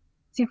 meses.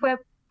 Si fue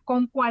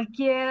con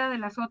cualquiera de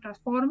las otras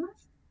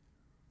formas,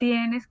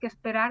 tienes que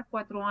esperar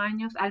 4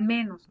 años, al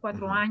menos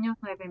 4 años,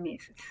 9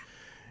 meses.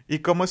 ¿Y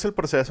cómo es el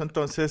proceso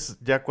entonces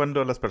ya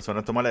cuando las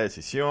personas toman la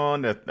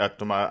decisión,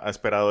 ha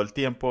esperado el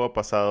tiempo, ha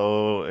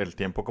pasado el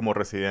tiempo como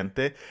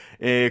residente?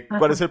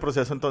 ¿Cuál es el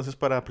proceso entonces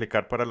para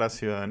aplicar para la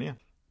ciudadanía?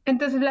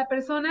 Entonces la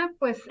persona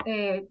pues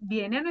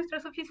viene a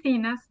nuestras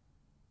oficinas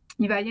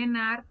y va a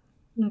llenar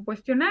un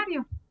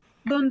cuestionario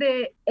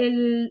donde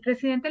el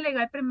residente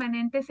legal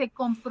permanente se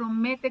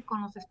compromete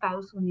con los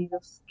Estados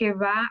Unidos, que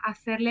va a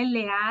serle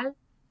leal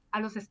a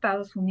los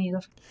Estados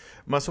Unidos.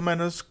 Más o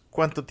menos,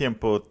 ¿cuánto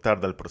tiempo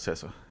tarda el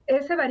proceso?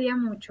 Ese varía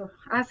mucho.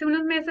 Hace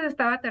unos meses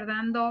estaba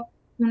tardando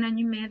 1 año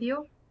y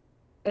medio,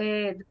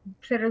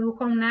 se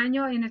redujo a 1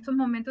 año, y en estos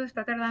momentos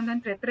está tardando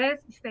entre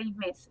 3 y 6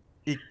 meses.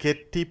 ¿Y qué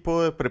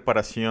tipo de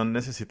preparación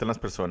necesitan las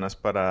personas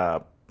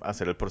para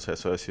hacer el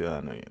proceso de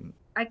ciudadano?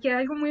 Aquí hay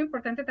algo muy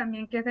importante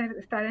también que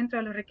está dentro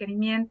de los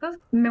requerimientos.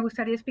 Me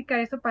gustaría explicar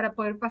eso para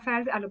poder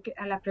pasar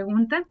a la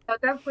pregunta. La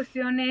otra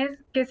cuestión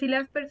es que si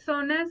las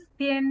personas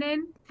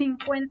tienen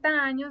 50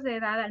 años de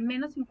edad, al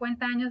menos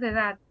 50 años de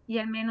edad y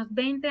al menos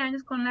 20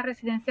 años con la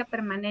residencia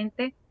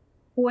permanente,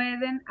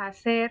 pueden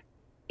hacer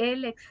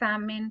el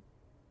examen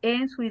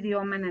en su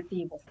idioma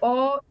nativo.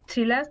 O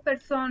si las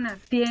personas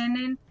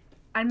tienen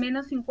al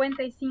menos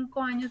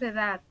 55 años de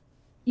edad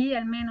y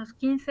al menos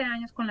 15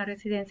 años con la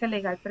residencia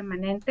legal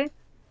permanente,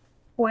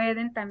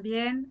 pueden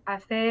también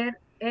hacer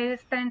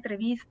esta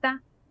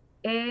entrevista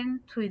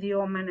en su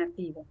idioma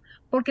nativo.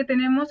 Porque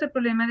tenemos el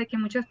problema de que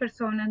muchas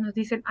personas nos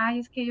dicen, ay,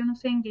 es que yo no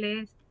sé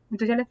inglés.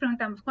 Entonces ya les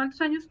preguntamos,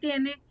 ¿cuántos años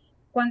tiene?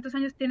 ¿Cuántos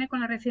años tiene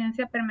con la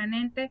residencia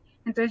permanente?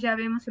 Entonces ya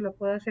vemos si lo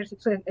puede hacer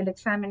el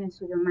examen en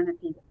su idioma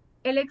nativo.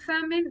 El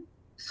examen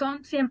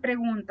son 100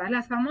 preguntas,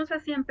 las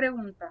famosas 100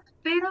 preguntas.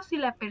 Pero si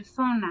la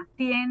persona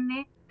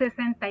tiene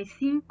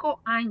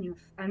 65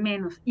 años al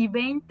menos y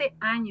 20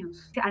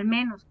 años al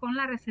menos con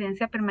la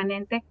residencia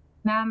permanente,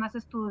 nada más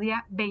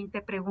estudia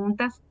 20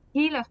 preguntas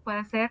y las puede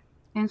hacer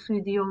en su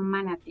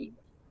idioma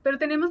nativo. Pero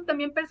tenemos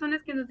también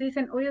personas que nos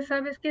dicen, oye,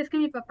 ¿sabes qué? Es que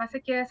mi papá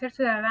se quiere hacer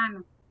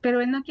ciudadano, pero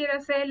él no quiere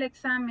hacer el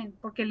examen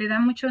porque le da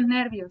muchos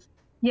nervios.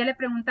 Y ya le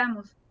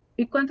preguntamos,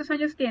 ¿y cuántos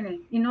años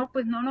tiene? Y no,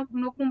 pues no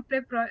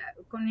cumple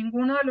con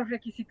ninguno de los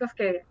requisitos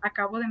que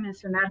acabo de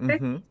mencionarte,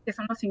 que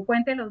son los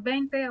 50 y los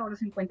 20, o los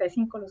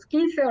 55, los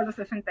 15, o los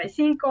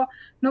 65,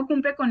 no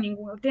cumple con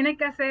ninguno. Tiene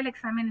que hacer el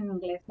examen en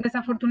inglés.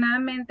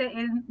 Desafortunadamente,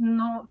 él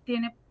no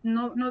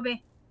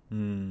ve,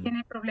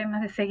 tiene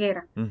problemas de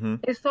ceguera.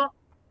 Eso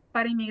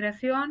para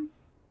inmigración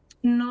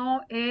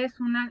no es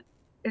una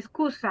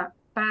excusa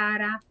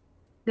para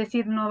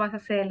decir no vas a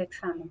hacer el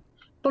examen,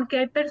 porque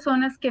hay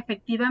personas que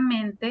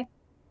efectivamente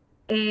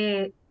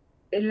en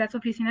las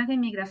oficinas de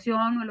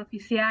inmigración o el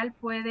oficial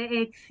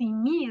puede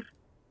eximir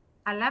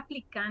al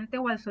aplicante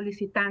o al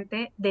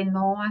solicitante de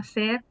no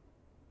hacer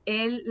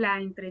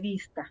la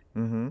entrevista.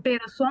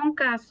 Pero son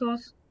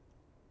casos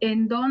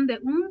en donde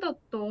un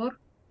doctor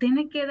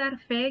tiene que dar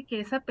fe que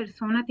esa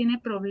persona tiene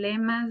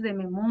problemas de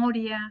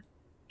memoria,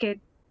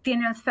 que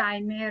tiene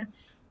Alzheimer,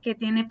 que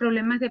tiene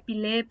problemas de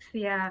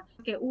epilepsia,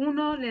 que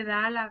uno le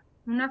da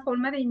una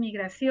forma de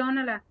inmigración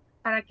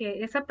para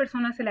que esa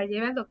persona se la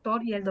lleve al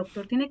doctor, y el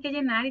doctor tiene que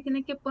llenar y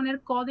tiene que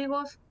poner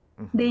códigos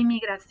de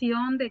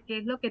inmigración de qué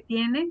es lo que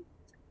tiene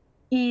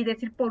y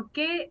decir por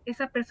qué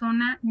esa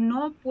persona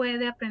no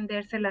puede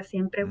aprenderse las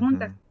 100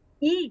 preguntas.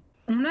 Y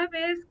una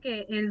vez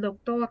que el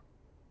doctor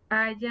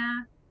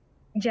haya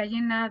ya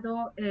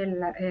llenado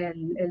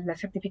el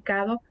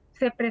certificado,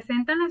 se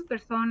presentan las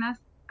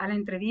personas a la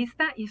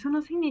entrevista, y eso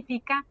no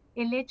significa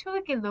el hecho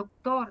de que el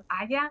doctor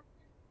haya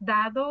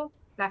dado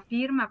la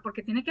firma,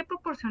 porque tiene que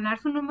proporcionar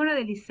su número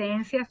de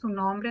licencia, su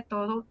nombre,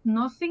 todo,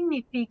 no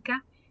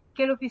significa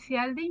que el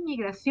oficial de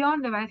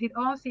inmigración le va a decir,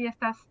 oh, sí,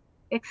 estás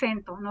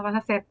exento, no vas a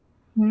hacer.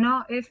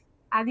 No, es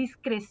a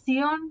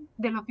discreción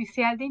del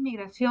oficial de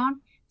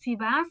inmigración si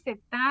va a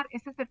aceptar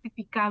ese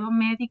certificado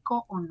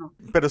médico o no.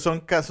 Pero son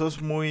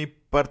casos muy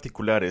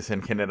particulares.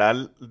 En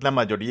general, la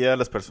mayoría de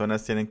las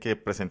personas tienen que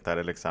presentar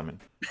el examen.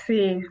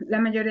 Sí, la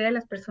mayoría de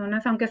las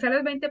personas, aunque sean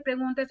las 20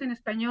 preguntas en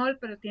español,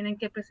 pero tienen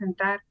que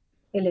presentar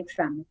el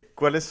examen.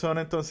 ¿Cuáles son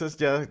entonces,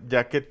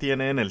 ya que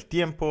tienen el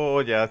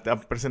tiempo, ya han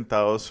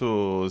presentado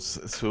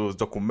sus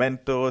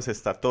documentos,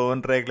 está todo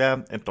en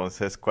regla,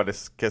 entonces,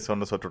 qué son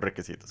los otros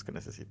requisitos que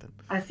necesitan?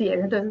 Así es,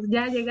 entonces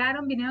ya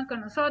llegaron, vinieron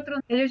con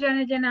nosotros, ellos ya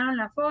llenaron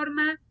la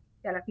forma,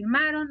 ya la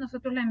firmaron,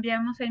 nosotros la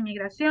enviamos a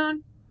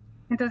inmigración,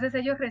 entonces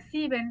ellos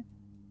reciben,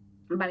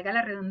 valga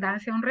la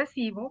redundancia, un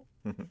recibo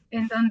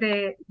en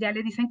donde ya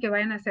les dicen que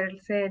vayan a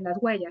hacerse las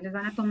huellas, les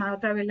van a tomar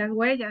otra vez las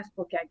huellas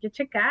porque hay que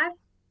checar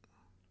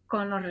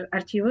con los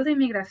archivos de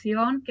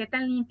inmigración qué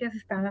tan limpias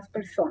están las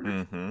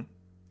personas. Ujú.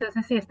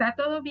 Entonces, si está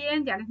todo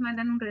bien, ya les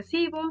mandan un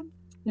recibo,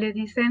 les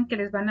dicen que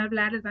les van a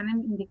hablar, les van a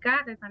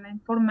indicar, les van a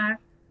informar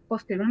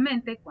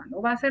posteriormente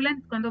cuándo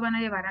cuándo van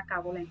a llevar a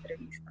cabo la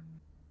entrevista.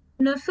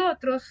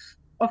 Nosotros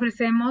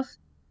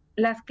ofrecemos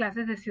las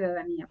clases de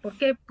ciudadanía. ¿Por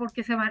qué?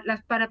 Porque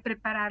para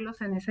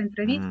prepararlos en esa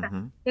entrevista.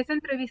 Ujú. Esa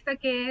entrevista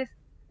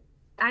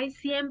hay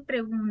 100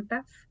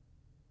 preguntas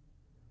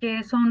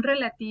que son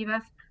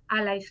relativas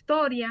a la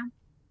historia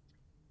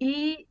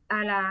y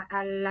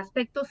al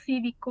aspecto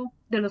cívico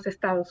de los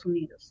Estados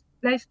Unidos.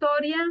 La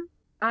historia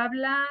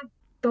habla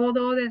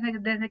todo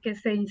desde que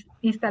se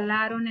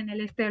instalaron en el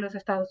este de los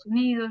Estados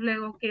Unidos,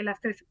 luego que las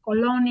 3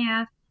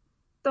 colonias,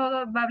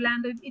 todo va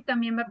hablando y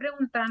también va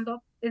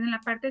preguntando en la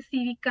parte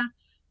cívica,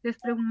 les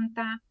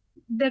pregunta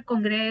del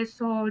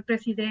Congreso, el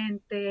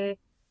presidente,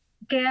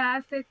 qué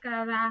hace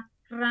cada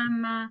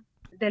rama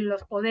de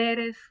los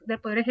poderes, del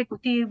poder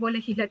ejecutivo,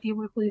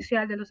 legislativo y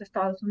judicial de los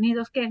Estados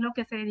Unidos, qué es lo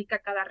que se dedica a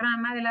cada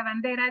rama, de la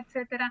bandera,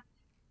 etcétera,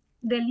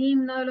 del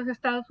himno de los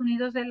Estados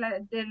Unidos,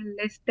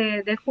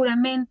 del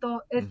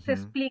juramento, se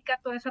explica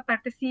toda esa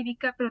parte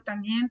cívica, pero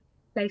también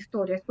la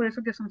historia, es por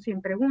eso que son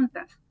 100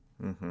 preguntas.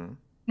 Ujú.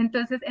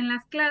 Entonces, en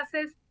las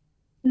clases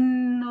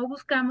no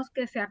buscamos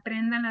que se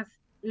aprendan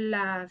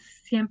las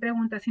 100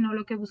 preguntas, sino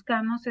lo que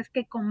buscamos es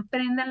que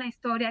comprendan la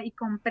historia y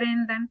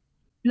comprendan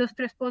los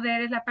 3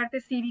 poderes, la parte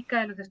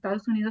cívica de los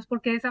Estados Unidos,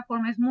 porque de esa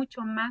forma es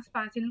mucho más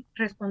fácil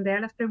responder a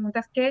las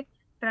preguntas que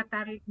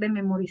tratar de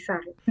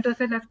memorizarlo.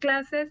 Entonces, las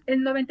clases,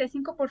 el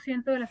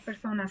 95% de las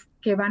personas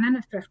que van a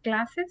nuestras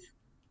clases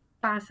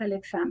pasa el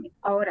examen.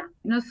 Ahora,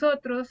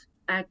 nosotros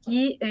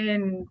aquí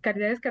en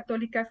Caridades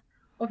Católicas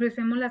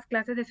ofrecemos las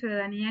clases de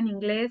ciudadanía en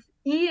inglés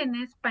y en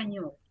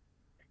español.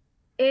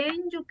 En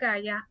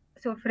Ukiah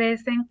se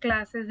ofrecen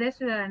clases de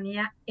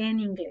ciudadanía en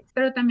inglés,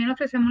 pero también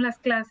ofrecemos las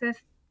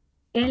clases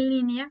en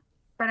línea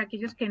para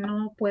aquellos que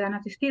no puedan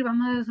asistir.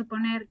 Vamos a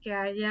suponer que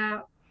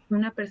haya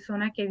una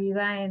persona que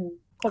viva en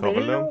Covelo,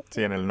 Covelo,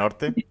 sí, en el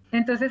norte.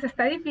 entonces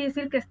está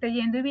difícil que esté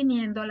yendo y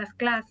viniendo a las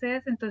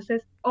clases,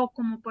 entonces, o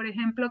como por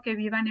ejemplo que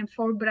vivan en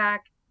Fort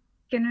Bragg,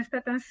 que no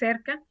está tan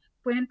cerca,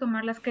 pueden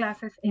tomar las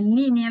clases en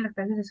línea, las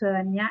clases de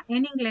ciudadanía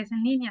en inglés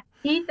en línea.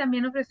 Y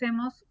también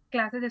ofrecemos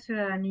clases de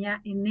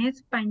ciudadanía en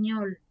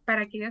español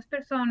para aquellas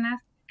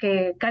personas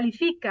que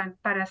califican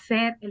para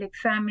hacer el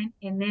examen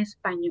en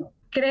español.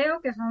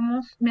 Creo que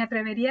me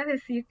atrevería a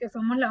decir que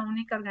somos la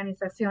única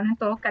organización en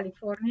todo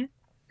California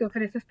que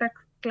ofrece estas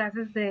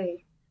clases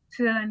de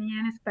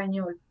ciudadanía en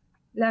español.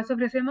 Las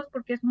ofrecemos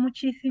porque es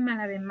muchísima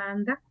la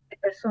demanda de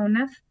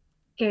personas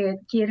que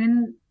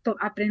quieren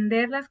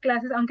aprender las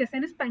clases, aunque sea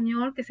en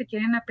español, que se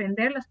quieren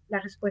aprender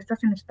las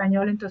respuestas en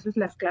español, entonces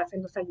las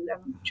clases nos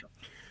ayudan mucho.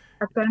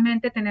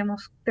 Actualmente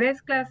tenemos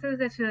 3 clases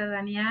de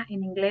ciudadanía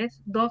en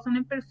inglés, 2 son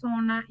en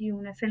persona y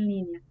una es en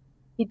línea.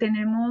 Y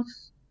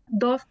tenemos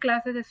 2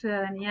 clases de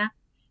ciudadanía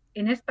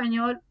en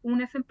español,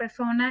 una es en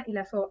persona y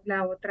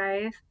la otra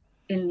es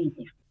en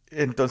línea.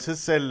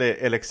 Entonces,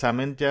 ¿el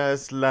examen ya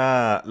es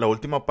la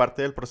última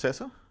parte del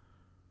proceso?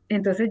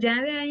 Entonces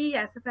ya de ahí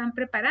ya se están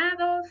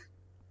preparados,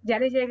 ya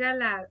les llega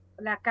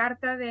la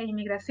carta de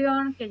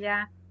inmigración, que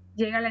ya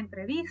llega la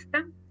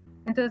entrevista.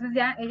 Entonces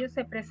ya ellos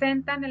se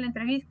presentan en la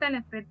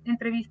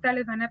entrevista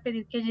les van a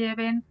pedir que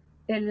lleven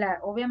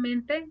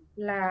obviamente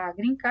la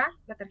Green Card,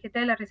 la tarjeta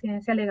de la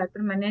residencia legal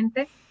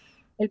permanente,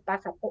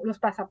 los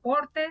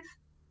pasaportes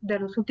de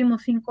los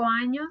últimos 5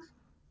 años,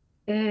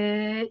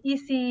 y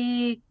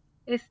si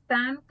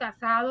están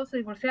casados o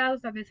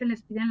divorciados, a veces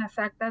les piden las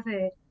actas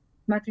de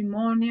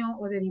matrimonio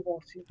o de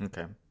divorcio.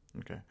 Okay,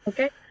 okay. ¿Ok?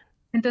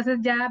 Entonces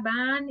ya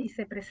van y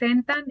se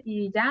presentan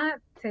y ya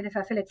se les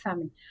hace el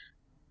examen.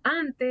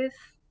 Antes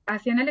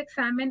hacían el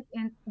examen,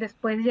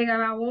 después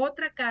llegaba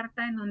otra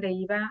carta en donde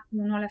iba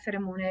uno a la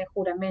ceremonia de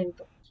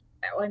juramento.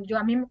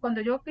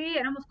 Cuando yo fui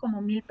éramos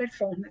como 1000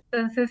 personas.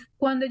 Entonces,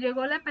 cuando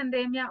llegó la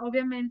pandemia,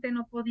 obviamente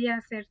no podía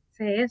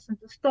hacerse eso.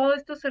 Entonces, todo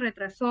esto se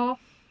retrasó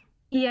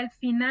y al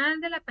final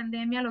de la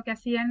pandemia lo que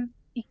hacían,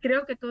 y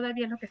creo que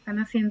todavía es lo que están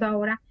haciendo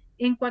ahora,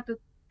 en cuanto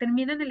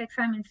terminan el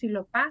examen, si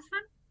lo pasan,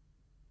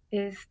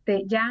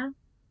 ya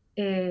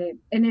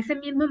en ese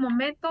mismo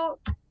momento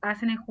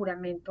hacen el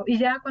juramento. Y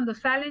ya cuando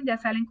ya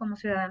salen como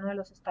ciudadanos de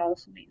los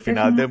Estados Unidos.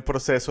 Final de un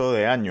proceso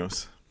de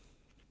años.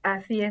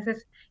 Así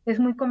es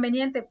muy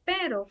conveniente,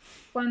 pero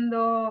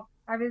cuando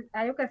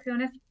hay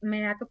ocasiones,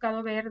 me ha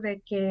tocado ver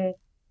de que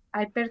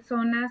hay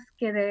personas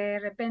que de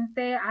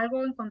repente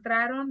algo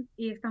encontraron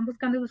y están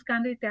buscando y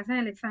buscando y te hacen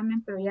el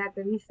examen, pero ya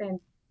te dicen,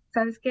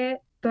 ¿sabes qué?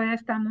 Todavía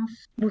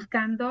estamos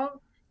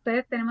buscando,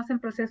 todavía tenemos en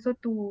proceso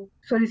tu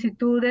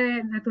solicitud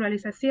de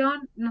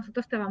naturalización,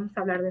 nosotros te vamos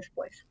a hablar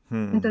después.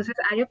 Entonces,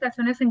 hay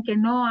ocasiones en que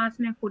no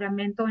hacen el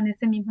juramento en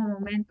ese mismo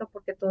momento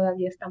porque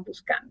todavía están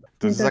buscando.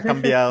 Entonces ha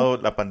cambiado,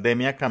 la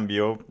pandemia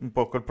cambió un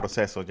poco el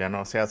proceso, ya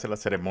no se hace la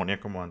ceremonia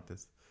como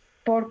antes.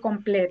 Por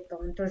completo.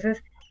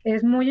 Entonces,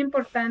 es muy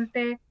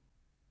importante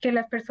que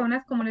las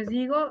personas, como les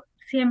digo,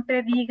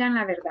 siempre digan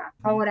la verdad.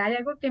 Ahora, hay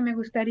algo que me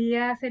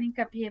gustaría hacer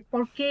hincapié.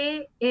 ¿Por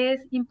qué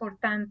es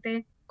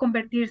importante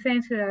convertirse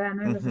en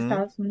ciudadano de los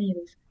Estados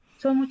Unidos?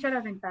 Son muchas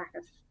las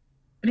ventajas.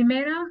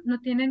 Primero, no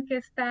tienen que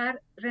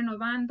estar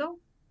renovando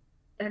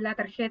la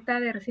tarjeta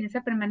de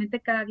residencia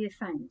permanente cada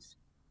 10 años.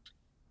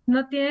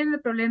 No tienen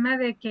el problema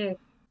de que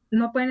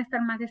no pueden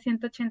estar más de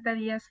 180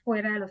 días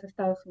fuera de los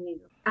Estados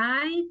Unidos.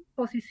 Hay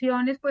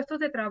posiciones, puestos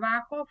de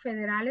trabajo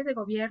federales de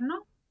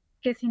gobierno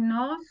que si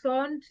no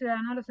son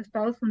ciudadanos de los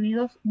Estados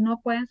Unidos no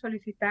pueden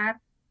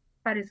solicitar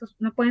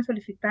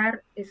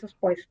esos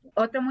puestos.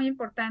 Otra muy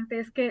importante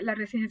es que la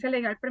residencia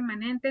legal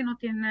permanente no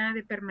tiene nada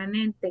de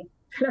permanente,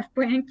 se las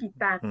pueden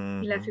quitar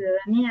y la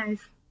ciudadanía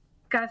es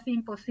casi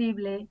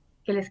imposible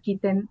que les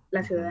quiten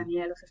la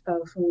ciudadanía de los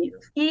Estados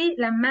Unidos. Y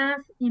la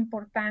más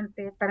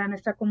importante para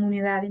nuestra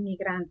comunidad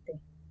inmigrante,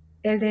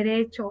 el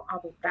derecho a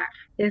votar.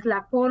 Es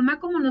la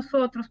forma como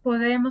nosotros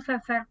podemos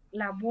alzar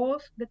la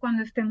voz de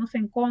cuando estemos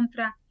en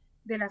contra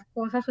de las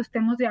cosas o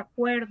estemos de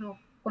acuerdo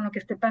con lo que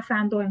esté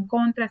pasando en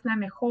contra. Es la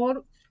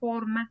mejor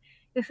forma,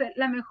 es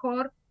la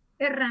mejor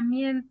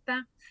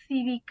herramienta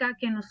cívica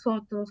que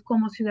nosotros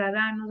como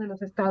ciudadanos de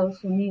los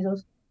Estados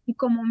Unidos y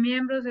como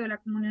miembros de la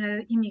comunidad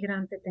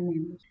inmigrante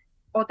tenemos.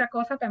 Otra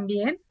cosa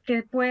también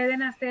que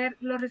pueden hacer,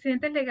 los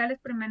residentes legales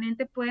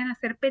permanentes pueden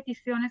hacer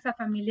peticiones a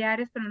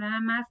familiares, pero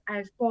nada más a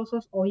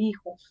esposos o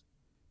hijos.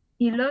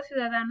 Y los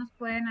ciudadanos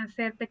pueden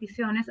hacer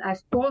peticiones a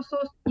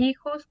esposos,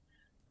 hijos,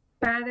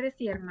 padres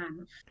y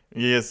hermanos.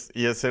 Y es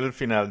el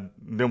final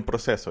de un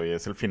proceso, y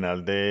es el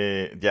final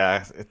de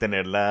ya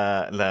tener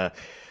la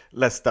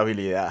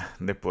estabilidad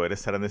de poder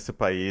estar en este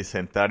país,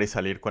 entrar y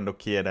salir cuando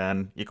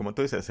quieran, y como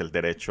tú dices, el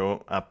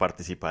derecho a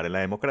participar en la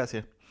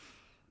democracia.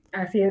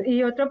 Así es.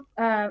 Y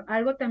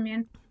algo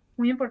también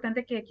muy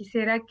importante que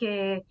quisiera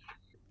que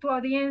tu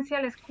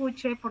audiencia le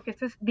escuche, porque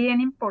esto es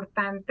bien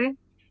importante,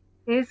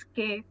 es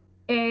que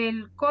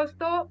el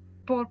costo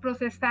por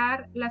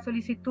procesar la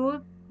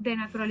solicitud de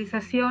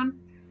naturalización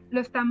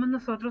lo estamos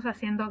nosotros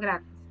haciendo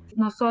gratis.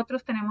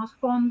 Nosotros tenemos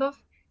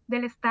fondos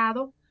del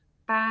Estado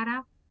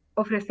para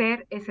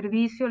ofrecer el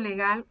servicio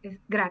legal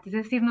gratis.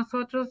 Es decir,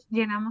 nosotros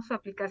llenamos su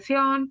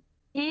aplicación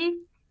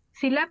y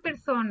si la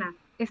persona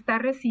está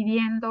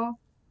recibiendo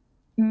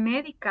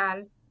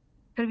medical,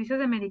 servicios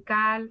de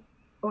medical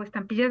o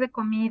estampillas de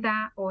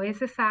comida o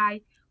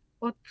SSI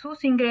o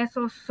sus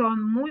ingresos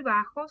son muy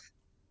bajos,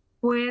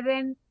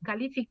 pueden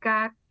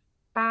calificar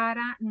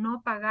para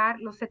no pagar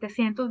los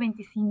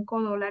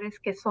 $725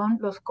 que son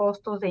los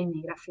costos de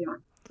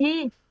inmigración.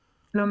 Y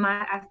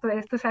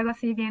esto es algo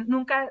así bien,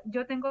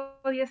 yo tengo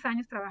 10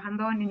 años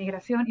trabajando en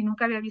inmigración y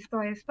nunca había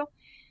visto esto.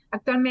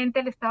 Actualmente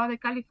el estado de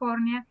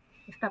California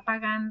está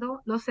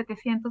pagando los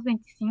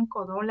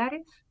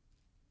 $725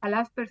 a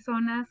las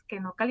personas que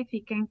no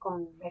califiquen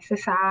con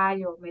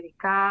SSI o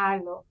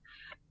medical.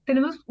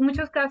 Tenemos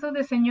muchos casos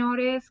de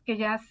señores que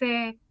ya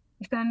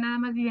están nada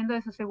más viviendo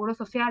de su seguro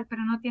social,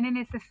 pero no tienen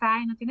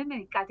SSI, no tienen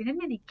medical, tienen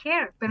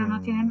Medicare, pero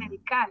no tienen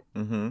medical.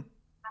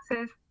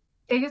 Entonces,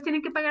 ellos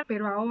tienen que pagar,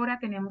 pero ahora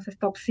tenemos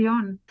esta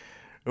opción.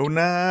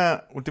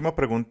 Una última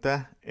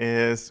pregunta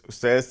es,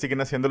 ¿ustedes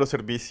siguen haciendo los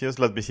servicios,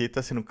 las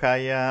visitas en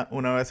Ukiah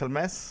una vez al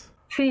mes?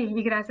 Sí,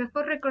 y gracias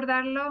por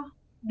recordarlo,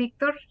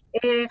 Víctor.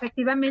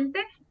 Efectivamente,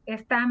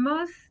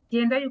 estamos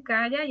yendo a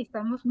Ukiah y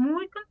estamos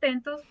muy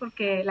contentos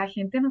porque la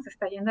gente nos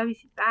está yendo a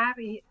visitar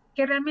y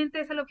que realmente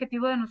es el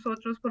objetivo de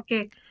nosotros,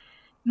 porque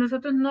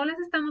nosotros no les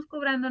estamos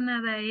cobrando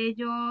nada a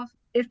ellos,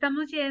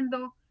 estamos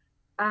yendo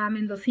a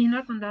Mendocino,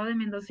 al condado de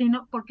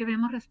Mendocino, porque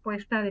vemos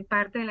respuesta de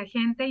parte de la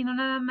gente y no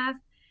nada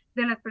más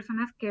de las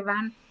personas que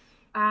van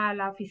a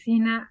la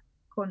oficina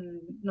con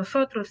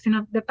nosotros,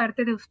 sino de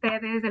parte de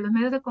ustedes, de los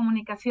medios de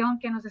comunicación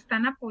que nos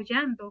están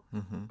apoyando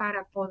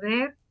para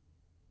poder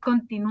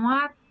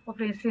continuar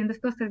ofreciendo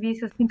estos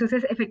servicios.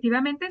 Entonces,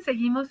 efectivamente,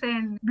 seguimos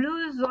en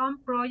Blue Zone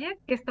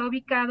Project, que está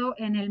ubicado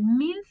en el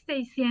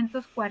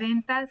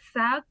 1640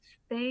 South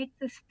State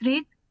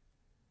Street,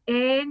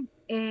 en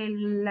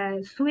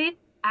la suite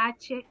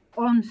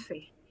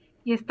H11.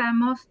 Y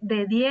estamos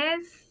de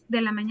 10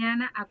 de la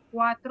mañana a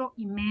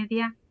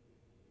 4:30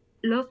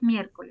 los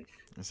miércoles.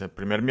 Es el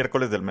primer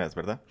miércoles del mes,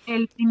 ¿verdad?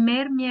 El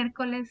primer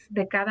miércoles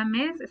de cada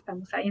mes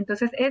estamos ahí.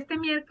 Entonces, este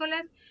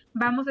miércoles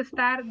vamos a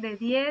estar de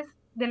 10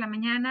 de la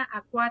mañana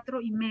a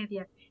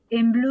 4:30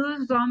 en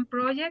Blue Zone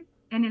Project,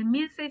 en el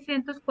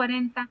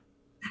 1640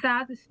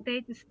 South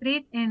State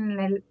Street, en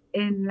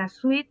la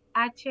suite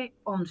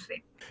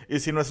H11. Y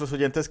si nuestros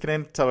oyentes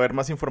quieren saber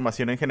más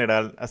información en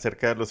general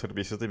acerca de los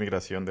servicios de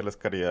inmigración de las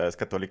Caridades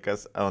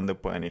Católicas, ¿a dónde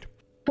pueden ir?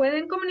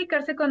 Pueden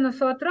comunicarse con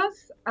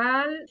nosotros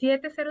al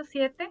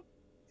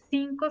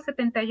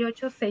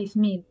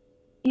 707-578-6000.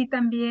 Y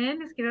también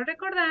les quiero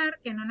recordar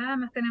que no nada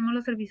más tenemos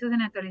los servicios de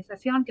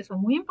naturalización, que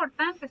son muy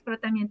importantes, pero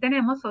también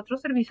tenemos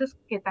otros servicios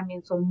que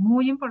también son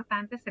muy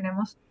importantes.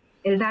 Tenemos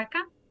el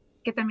DACA,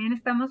 que también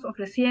estamos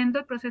ofreciendo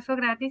el proceso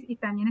gratis y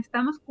también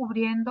estamos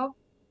cubriendo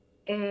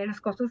los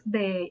costos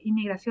de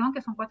inmigración,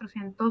 que son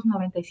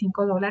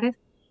 $495.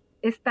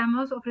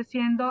 Estamos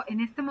ofreciendo,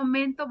 en este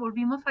momento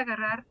volvimos a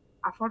agarrar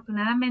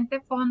afortunadamente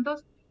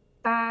fondos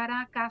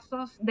para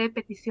casos de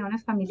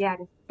peticiones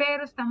familiares,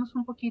 pero estamos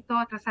un poquito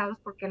atrasados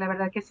porque la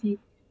verdad que sí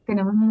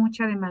tenemos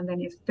mucha demanda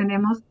en eso.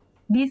 Tenemos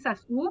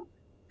visas U,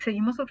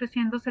 seguimos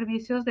ofreciendo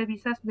servicios de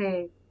visas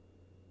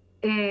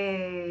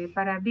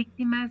para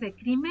víctimas de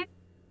crimen,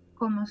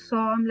 como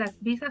son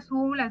las visas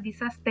U, las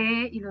visas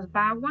T y los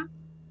VAWA.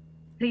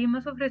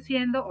 Seguimos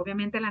ofreciendo,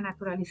 obviamente, la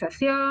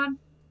naturalización,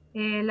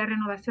 la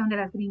renovación de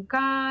las Green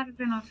Card,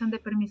 renovación de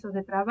permisos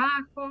de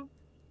trabajo.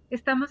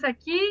 Estamos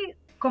aquí,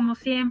 como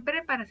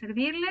siempre, para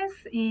servirles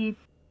y,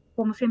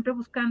 como siempre,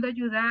 buscando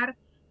ayudar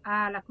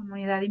a la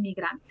comunidad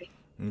inmigrante.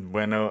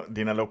 Bueno,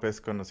 Dina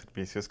López con los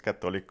servicios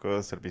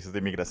católicos, servicios de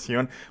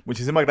inmigración.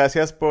 Muchísimas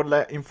gracias por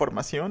la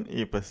información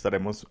y pues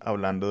estaremos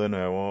hablando de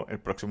nuevo el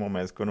próximo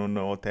mes con un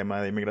nuevo tema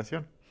de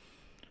inmigración.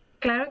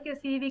 Claro que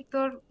sí,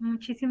 Víctor.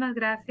 Muchísimas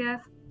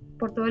gracias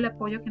por todo el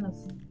apoyo que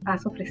nos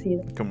has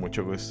ofrecido. Con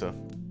mucho gusto.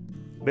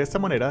 De esta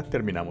manera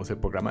terminamos el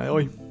programa de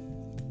hoy.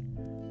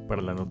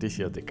 Para las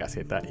noticias de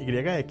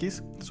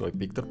KZYX, soy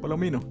Víctor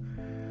Palomino.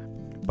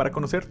 Para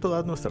conocer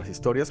todas nuestras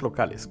historias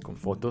locales con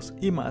fotos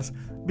y más,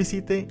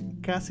 visite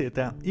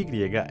kzyx.org.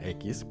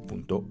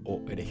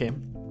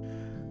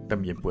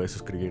 También puede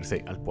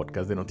suscribirse al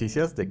podcast de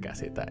noticias de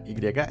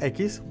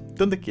KZYX,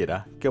 donde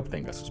quiera que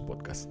obtenga sus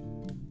podcasts.